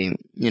if they,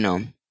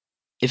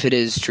 if it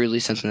is truly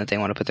something that they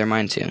want to put their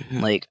mind to.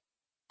 Like,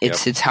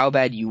 it's how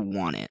bad you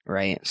want it,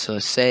 right? So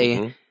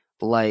say,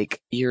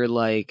 like, you're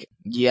like,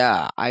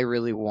 yeah, I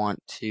really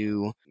want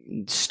to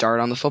start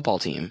on the football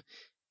team.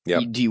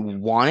 Yep. Do you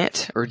want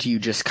it, or do you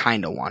just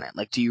kind of want it?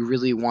 Like, do you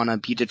really want to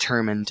be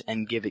determined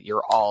and give it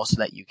your all so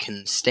that you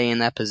can stay in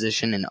that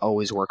position and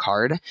always work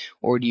hard?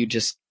 Or do you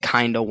just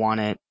kind of want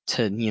it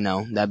to,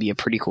 that'd be a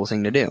pretty cool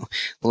thing to do.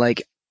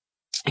 Like,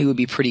 it would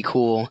be pretty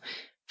cool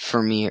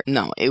for me.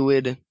 No, it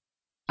would.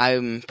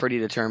 I'm pretty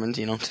determined,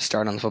 to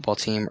start on the football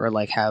team or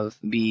like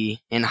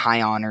be in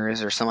high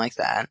honors or something like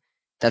that.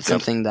 That's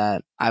something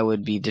that I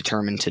would be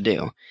determined to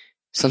do.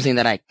 Something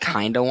that I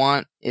kind of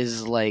want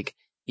is like,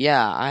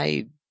 yeah,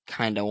 I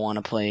kind of want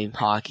to play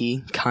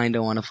hockey, kind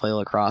of want to play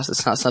lacrosse.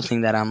 It's not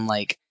something that I'm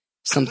like,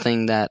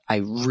 something that I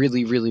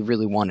really, really,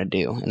 really want to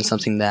do, and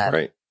something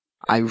that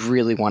I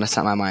really want to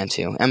set my mind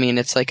to. I mean,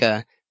 it's like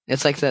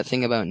that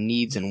thing about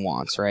needs and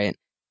wants, right?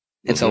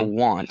 It's a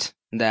want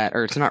that,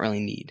 or it's not really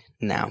need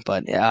now,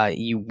 but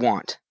you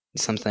want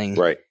something,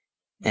 right?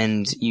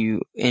 And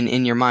you,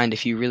 in your mind,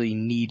 if you really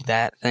need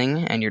that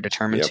thing and you're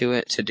determined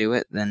to do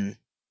it, then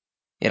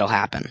it'll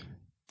happen.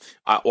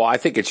 Well, I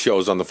think it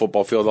shows on the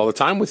football field all the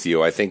time with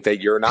you. I think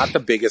that you're not the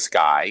biggest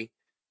guy.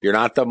 You're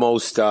not the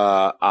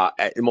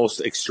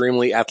most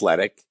extremely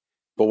athletic.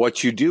 But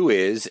what you do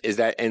is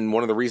that, and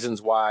one of the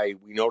reasons why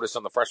we notice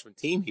on the freshman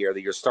team here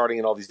that you're starting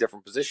in all these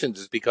different positions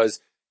is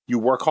because you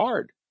work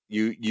hard.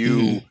 You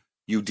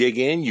dig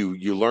in,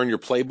 you learn your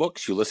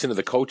playbooks, you listen to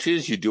the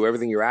coaches, you do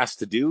everything you're asked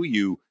to do.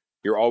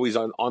 You're always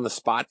on the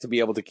spot to be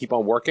able to keep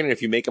on working. And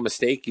if you make a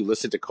mistake, you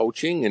listen to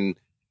coaching. And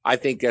I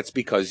think that's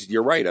because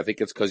you're right. I think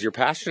it's because you're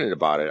passionate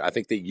about it. I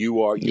think that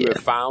you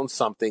have found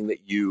something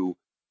that you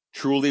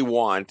truly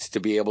want to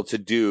be able to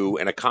do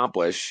and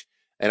accomplish.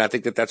 And I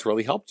think that that's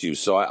really helped you.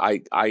 So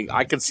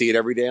I can see it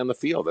every day on the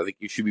field. I think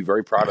you should be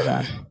very proud of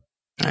that.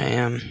 I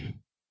am.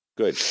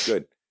 Good.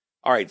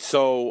 All right.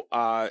 So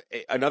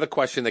another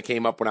question that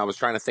came up when I was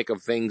trying to think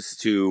of things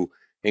to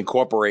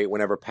incorporate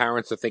whenever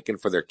parents are thinking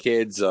for their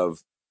kids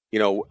of,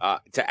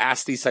 to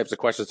ask these types of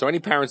questions. So any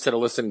parents that are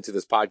listening to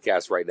this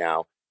podcast right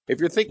now, if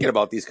you're thinking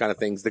about these kind of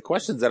things, the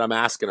questions that I'm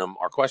asking them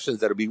are questions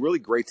that would be really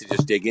great to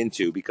just dig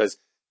into, because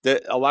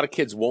a lot of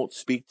kids won't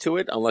speak to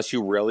it unless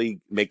you really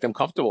make them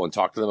comfortable and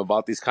talk to them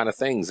about these kind of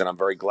things. And I'm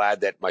very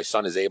glad that my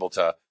son is able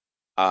to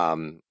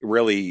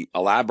really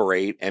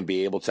elaborate and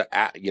be able to,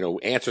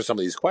 answer some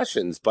of these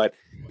questions. But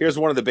here's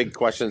one of the big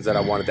questions that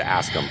I wanted to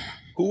ask him.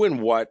 who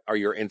and what are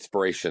your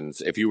inspirations?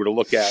 If you were to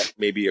look at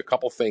maybe a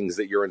couple things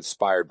that you're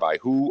inspired by,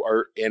 who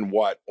are and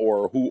what,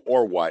 or who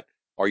or what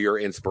are your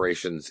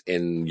inspirations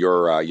in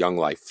your young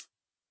life?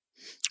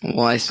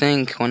 Well, I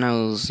think when I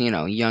was,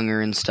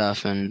 younger and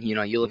stuff, and,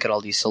 you look at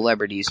all these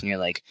celebrities and you're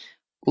like,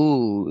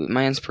 ooh,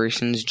 my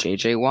inspiration is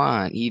JJ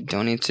Watt. He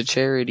donates to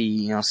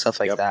charity, stuff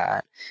like Yep.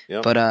 that.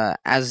 Yep. But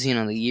as,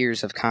 the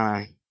years have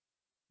kind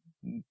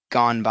of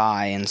gone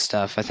by and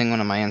stuff, I think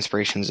one of my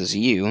inspirations is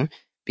you,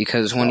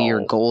 because one of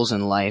your goals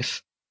in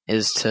life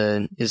is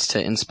to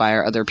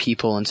inspire other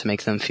people and to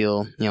make them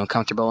feel,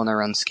 comfortable in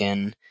their own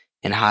skin,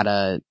 and how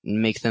to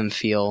make them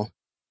feel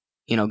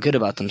good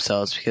about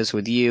themselves, because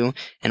with you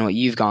and what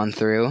you've gone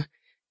through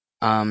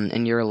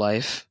in your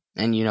life,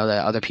 and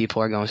that other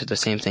people are going through the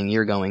same thing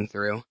you're going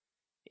through,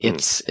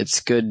 it's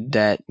good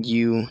that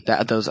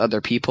those other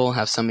people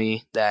have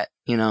somebody that,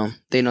 they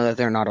know that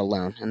they're not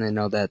alone, and they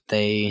know that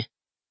they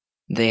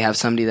have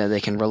somebody that they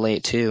can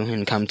relate to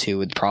and come to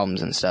with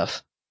problems and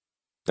stuff.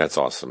 That's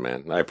awesome,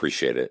 man. I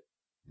appreciate it.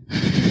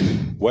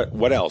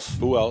 What else?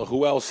 Who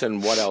else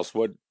and what else?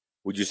 What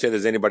would you say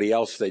there's anybody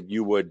else that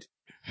you would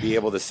be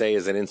able to say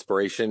is an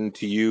inspiration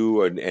to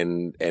you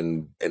and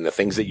the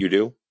things that you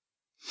do?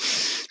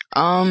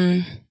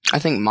 I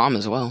think Mom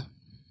as well.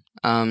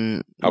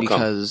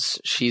 Because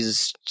come?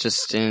 she's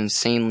just an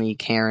insanely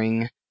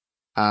caring,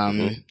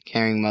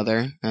 caring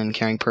mother and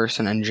caring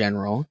person in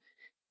general.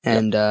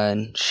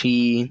 And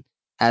she,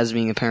 as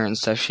being a parent and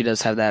stuff, she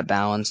does have that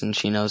balance, and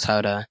she knows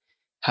how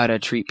to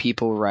treat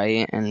people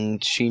right,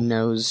 and she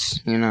knows,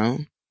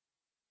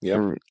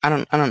 Yep. I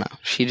don't know.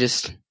 She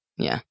just,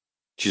 yeah.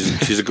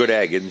 She's a good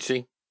egg, isn't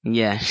she?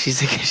 Yeah,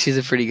 she's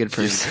a pretty good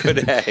person. She's a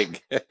good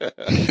egg.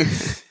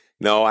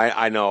 No,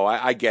 I know.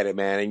 I get it,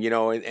 man. And,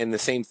 and the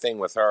same thing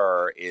with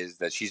her is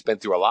that she's been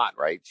through a lot,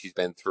 right? She's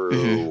been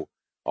through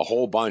a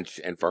whole bunch.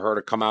 And for her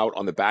to come out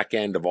on the back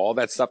end of all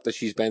that stuff that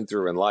she's been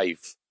through in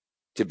life,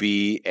 to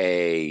be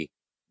a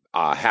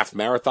half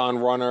marathon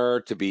runner,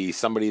 to be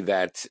somebody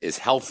that is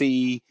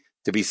healthy,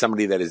 to be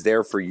somebody that is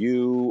there for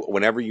you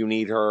whenever you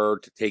need her,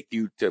 to take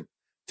you to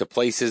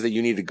places that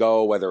you need to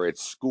go, whether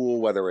it's school,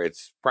 whether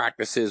it's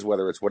practices,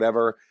 whether it's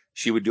whatever.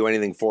 She would do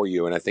anything for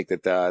you. And I think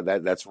that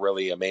that's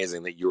really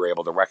amazing that you were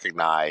able to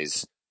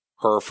recognize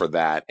her for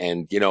that.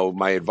 And,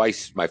 my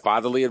advice, my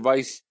fatherly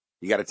advice,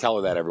 you got to tell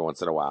her that every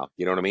once in a while.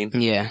 You know what I mean?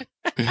 Yeah.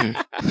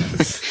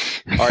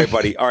 All right,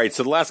 buddy. All right.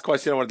 So the last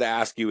question I wanted to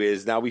ask you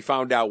is, now we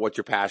found out what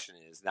your passion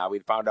is. Now we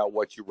found out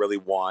what you really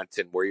want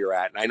and where you're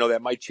at. And I know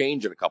that might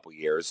change in a couple of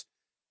years,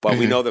 but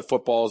we know that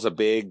football is a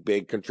big,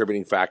 big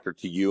contributing factor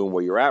to you and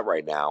where you're at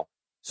right now.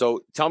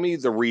 So tell me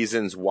the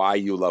reasons why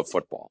you love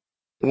football.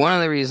 One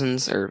of the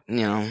reasons, or,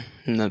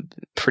 the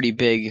pretty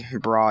big,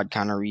 broad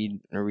kind of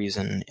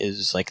reason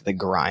is like the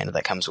grind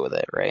that comes with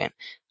it, right?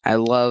 I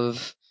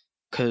love,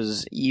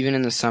 because even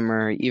in the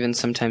summer, even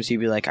sometimes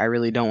you'd be like, I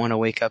really don't want to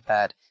wake up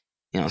at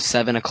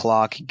 7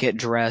 o'clock, get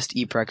dressed,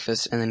 eat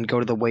breakfast, and then go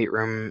to the weight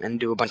room and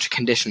do a bunch of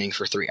conditioning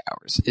for 3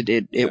 hours.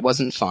 It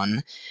wasn't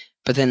fun.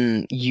 But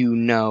then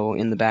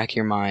in the back of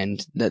your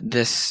mind that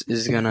this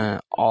is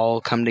gonna all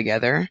come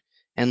together,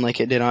 and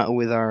like it did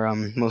with our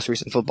most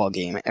recent football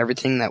game.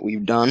 Everything that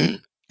we've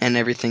done and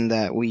everything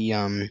that we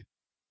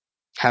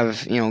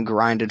have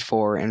grinded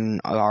for,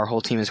 and our whole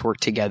team has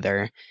worked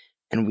together,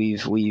 and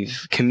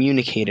we've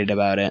communicated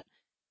about it.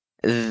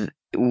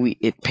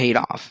 It paid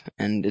off,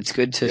 and it's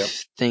good to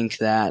think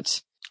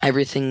that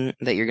everything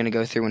that you're gonna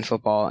go through in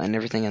football and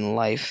everything in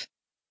life,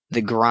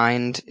 the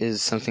grind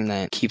is something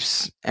that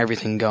keeps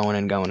everything going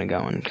and going and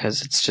going,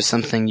 because it's just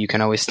something you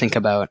can always think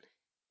about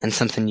and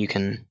something you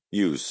can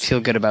feel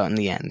good about in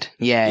the end.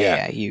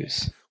 Yeah,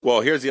 use.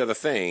 Well, here's the other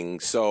thing.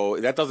 So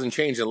that doesn't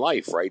change in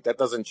life, right? That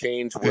doesn't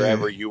change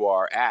wherever you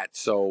are at.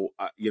 So,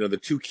 the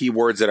two key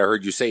words that I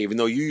heard you say, even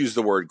though you use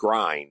the word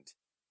grind,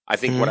 I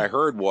think what I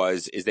heard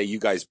is that you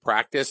guys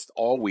practiced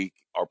all week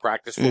or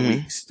practiced for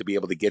weeks to be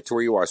able to get to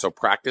where you are. So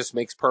practice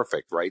makes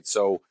perfect, right?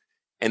 So,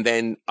 and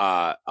then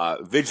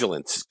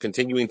vigilance,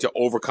 continuing to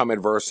overcome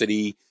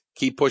adversity,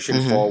 keep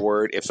pushing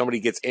forward. If somebody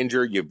gets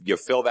injured, you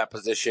fill that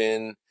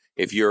position.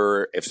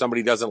 If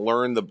somebody doesn't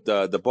learn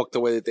the book the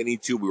way that they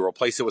need to, we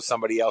replace it with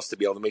somebody else to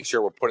be able to make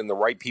sure we're putting the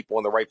right people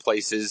in the right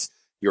places.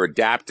 You're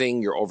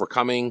adapting, you're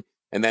overcoming,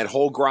 and that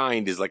whole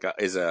grind is like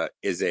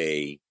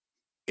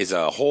is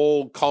a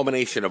whole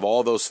culmination of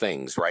all those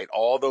things, right?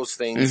 All those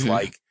things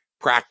like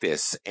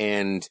practice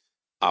and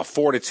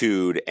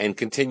fortitude and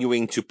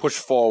continuing to push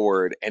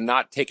forward and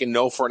not taking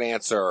no for an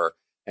answer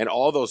and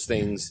all those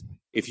things.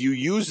 If you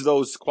use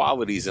those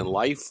qualities in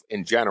life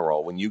in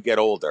general, when you get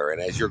older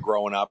and as you're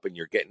growing up and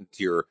you're getting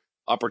to your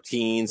upper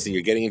teens and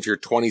you're getting into your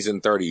 20s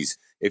and 30s,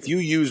 if you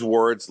use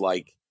words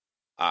like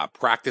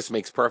practice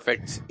makes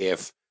perfect,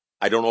 if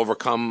I don't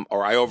overcome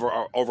or I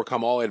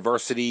overcome all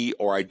adversity,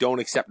 or I don't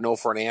accept no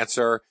for an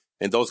answer,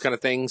 and those kind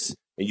of things,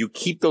 and you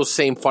keep those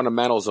same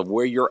fundamentals of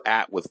where you're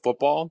at with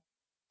football,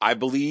 I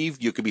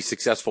believe you can be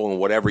successful in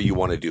whatever you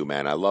want to do,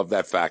 man. I love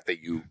that fact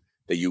that you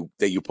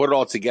put it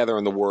all together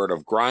in the word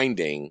of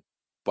grinding,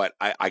 but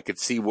I could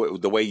see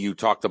the way you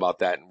talked about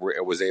that and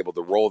was able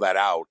to roll that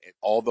out. And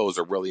all those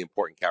are really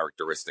important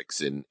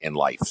characteristics in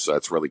life. So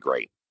that's really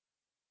great.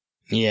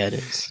 Yeah, it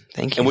is.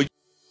 Thank you.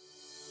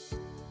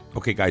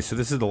 Okay, guys, so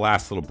this is the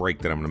last little break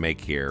that I'm going to make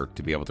here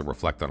to be able to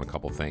reflect on a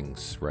couple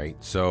things, right?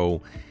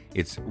 So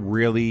it's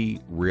really,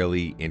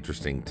 really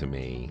interesting to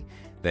me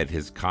that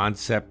his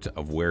concept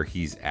of where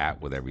he's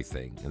at with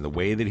everything and the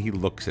way that he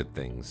looks at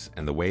things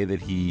and the way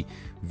that he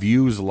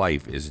views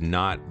life is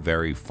not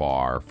very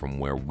far from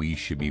where we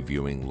should be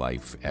viewing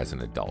life as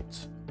an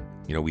adult.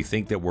 You know, we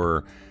think that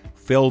we're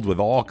filled with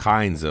all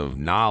kinds of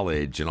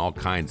knowledge and all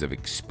kinds of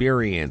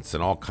experience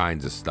and all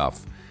kinds of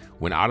stuff.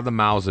 When out of the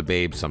mouths of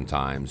babes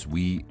sometimes,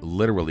 we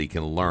literally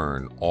can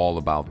learn all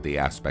about the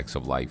aspects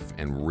of life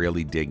and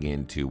really dig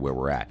into where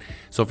we're at.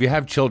 So if you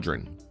have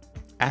children,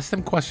 ask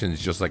them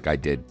questions just like I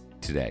did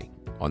today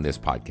on this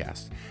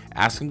podcast.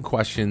 Ask them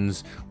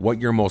questions, what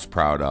you're most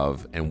proud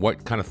of and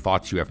what kind of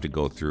thoughts you have to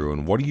go through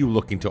and what are you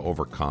looking to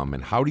overcome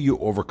and how do you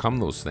overcome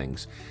those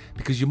things?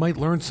 Because you might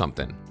learn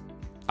something.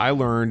 I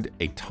learned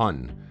a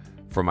ton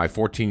from my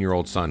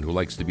 14-year-old son who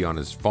likes to be on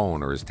his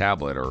phone or his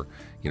tablet or,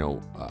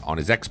 on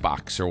his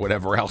Xbox or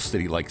whatever else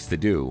that he likes to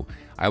do.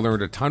 I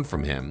learned a ton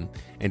from him,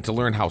 and to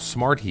learn how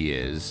smart he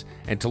is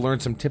and to learn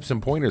some tips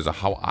and pointers of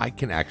how I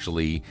can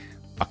actually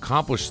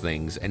accomplish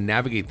things and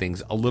navigate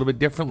things a little bit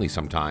differently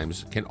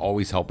sometimes can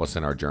always help us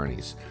in our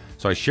journeys.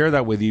 So I share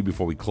that with you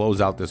before we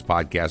close out this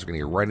podcast. We're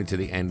going to get right into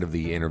the end of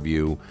the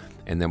interview,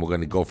 and then we're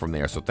going to go from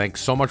there. So thanks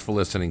so much for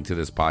listening to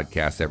this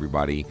podcast,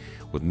 everybody,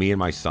 with me and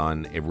my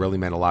son. It really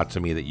meant a lot to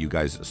me that you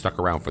guys stuck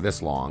around for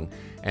this long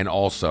and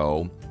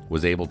also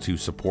was able to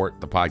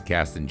support the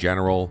podcast in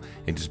general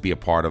and just be a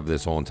part of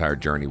this whole entire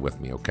journey with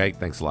me, okay?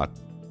 Thanks a lot.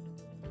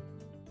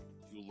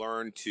 You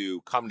learn to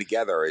come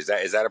together. Is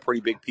that a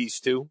pretty big piece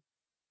too?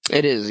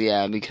 It is,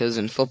 yeah, because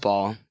in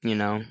football,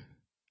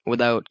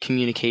 without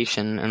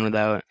communication and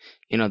without,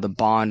 the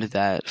bond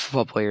that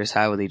football players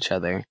have with each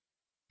other,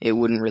 it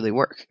wouldn't really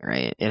work,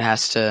 right?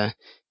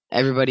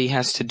 Everybody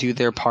has to do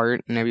their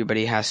part and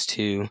everybody has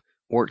to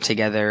work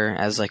together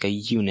as like a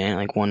unit,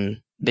 like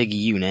one big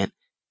unit.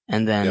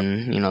 And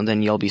then,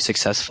 then you'll be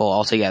successful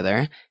all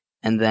together.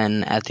 And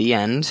then at the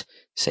end,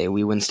 say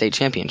we win state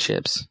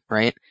championships,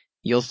 right?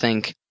 You'll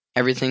think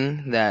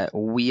everything that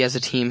we as a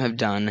team have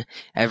done,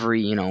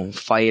 every,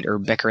 fight or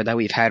bicker that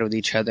we've had with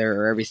each other,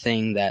 or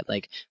everything that,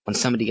 like, when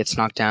somebody gets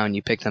knocked down,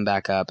 you pick them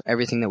back up,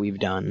 everything that we've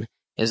done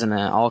is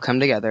gonna all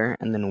come together,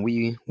 and then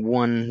we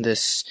won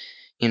this,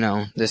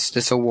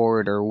 this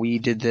award, or we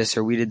did this,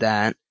 or we did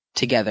that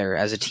together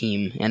as a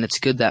team. And it's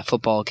good that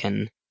football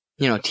can,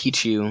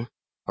 teach you,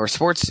 or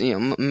sports,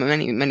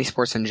 many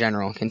sports in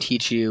general can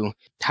teach you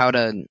how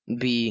to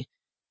be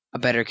a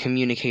better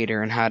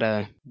communicator and how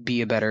to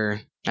be a better,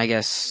 I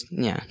guess,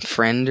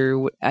 friend,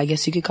 or I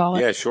guess you could call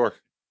it. Yeah, sure.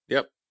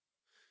 Yep.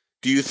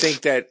 Do you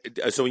think that,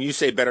 so when you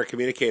say better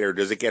communicator,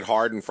 does it get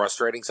hard and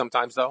frustrating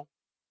sometimes though?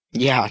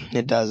 Yeah,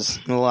 it does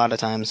a lot of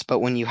times. But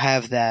when you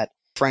have that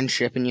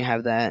friendship and you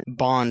have that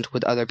bond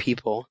with other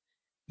people,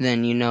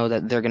 then you know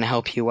that they're going to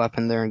help you up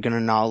and they're going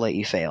to not let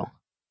you fail.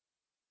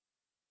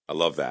 I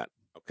love that.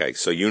 Okay.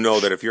 So you know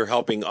that if you're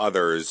helping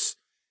others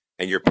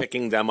and you're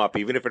picking them up,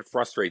 even if it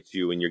frustrates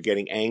you and you're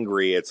getting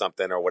angry at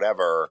something or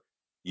whatever,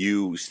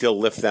 you still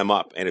lift them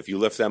up. And if you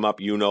lift them up,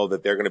 you know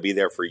that they're going to be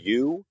there for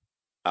you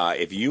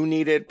if you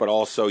need it, but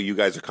also you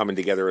guys are coming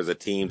together as a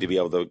team to be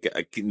able to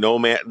get no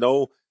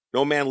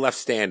man left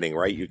standing,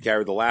 right? You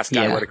carry the last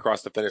guy right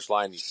across the finish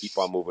line. You keep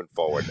on moving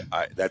forward.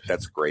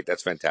 That's great.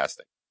 That's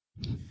fantastic.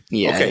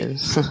 Yeah. Okay.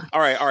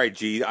 All right,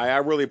 G. I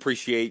really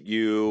appreciate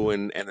you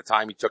and the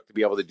time you took to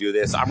be able to do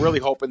this. I'm really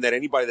hoping that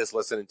anybody that's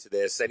listening to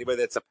this, anybody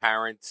that's a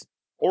parent,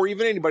 or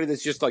even anybody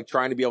that's just like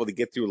trying to be able to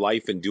get through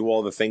life and do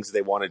all the things that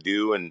they want to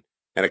do and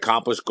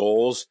accomplish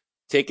goals,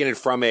 taking it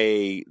from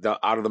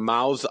out of the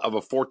mouths of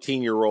a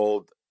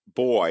 14-year-old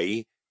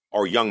boy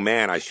or young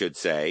man, I should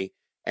say,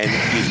 and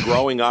he's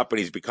growing up and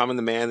he's becoming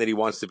the man that he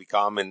wants to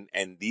become,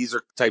 and these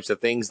are types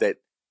of things that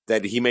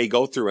he may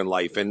go through in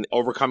life, and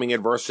overcoming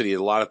adversity.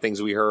 A lot of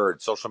things we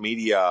heard, social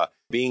media,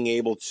 being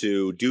able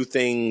to do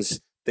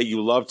things that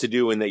you love to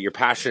do and that you're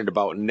passionate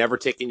about, and never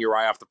taking your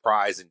eye off the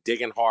prize and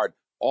digging hard.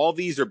 All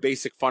these are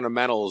basic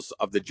fundamentals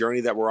of the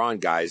journey that we're on,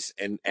 guys.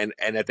 And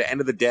at the end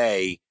of the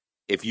day,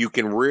 if you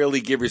can really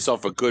give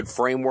yourself a good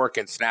framework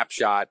and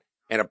snapshot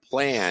and a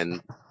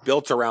plan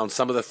built around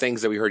some of the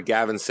things that we heard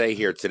Gavin say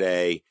here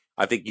today,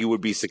 I think you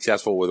would be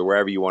successful with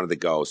wherever you wanted to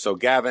go. So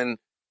Gavin,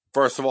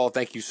 first of all,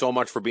 thank you so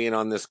much for being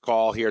on this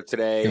call here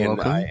today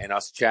and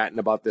us chatting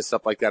about this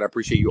stuff like that. I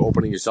appreciate you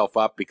opening yourself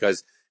up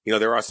because,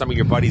 there are some of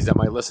your buddies that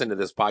might listen to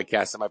this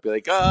podcast that might be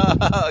like,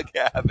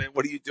 Gavin,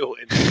 what are you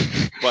doing?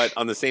 But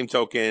on the same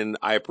token,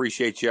 I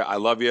appreciate you. I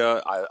love you.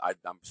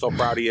 I'm so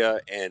proud of you.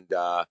 And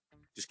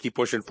just keep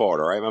pushing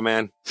forward. All right, my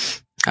man?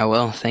 I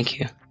will. Thank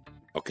you.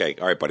 Okay.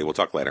 All right, buddy. We'll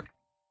talk later.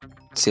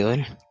 See you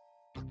later.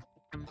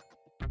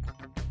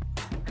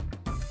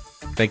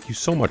 Thank you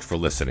so much for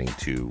listening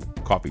to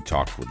Coffee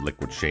Talk with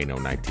Liquid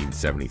Shano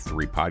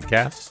 1973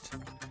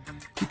 podcast.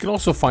 You can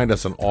also find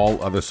us on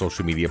all other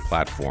social media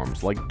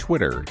platforms like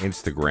Twitter,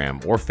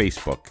 Instagram, or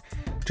Facebook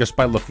just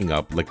by looking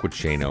up Liquid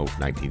Shano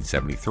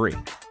 1973.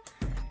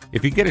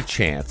 If you get a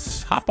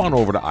chance, hop on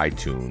over to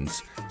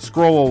iTunes,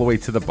 scroll all the way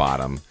to the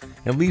bottom,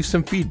 and leave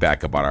some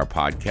feedback about our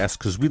podcast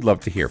because we'd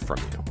love to hear from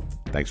you.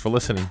 Thanks for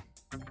listening.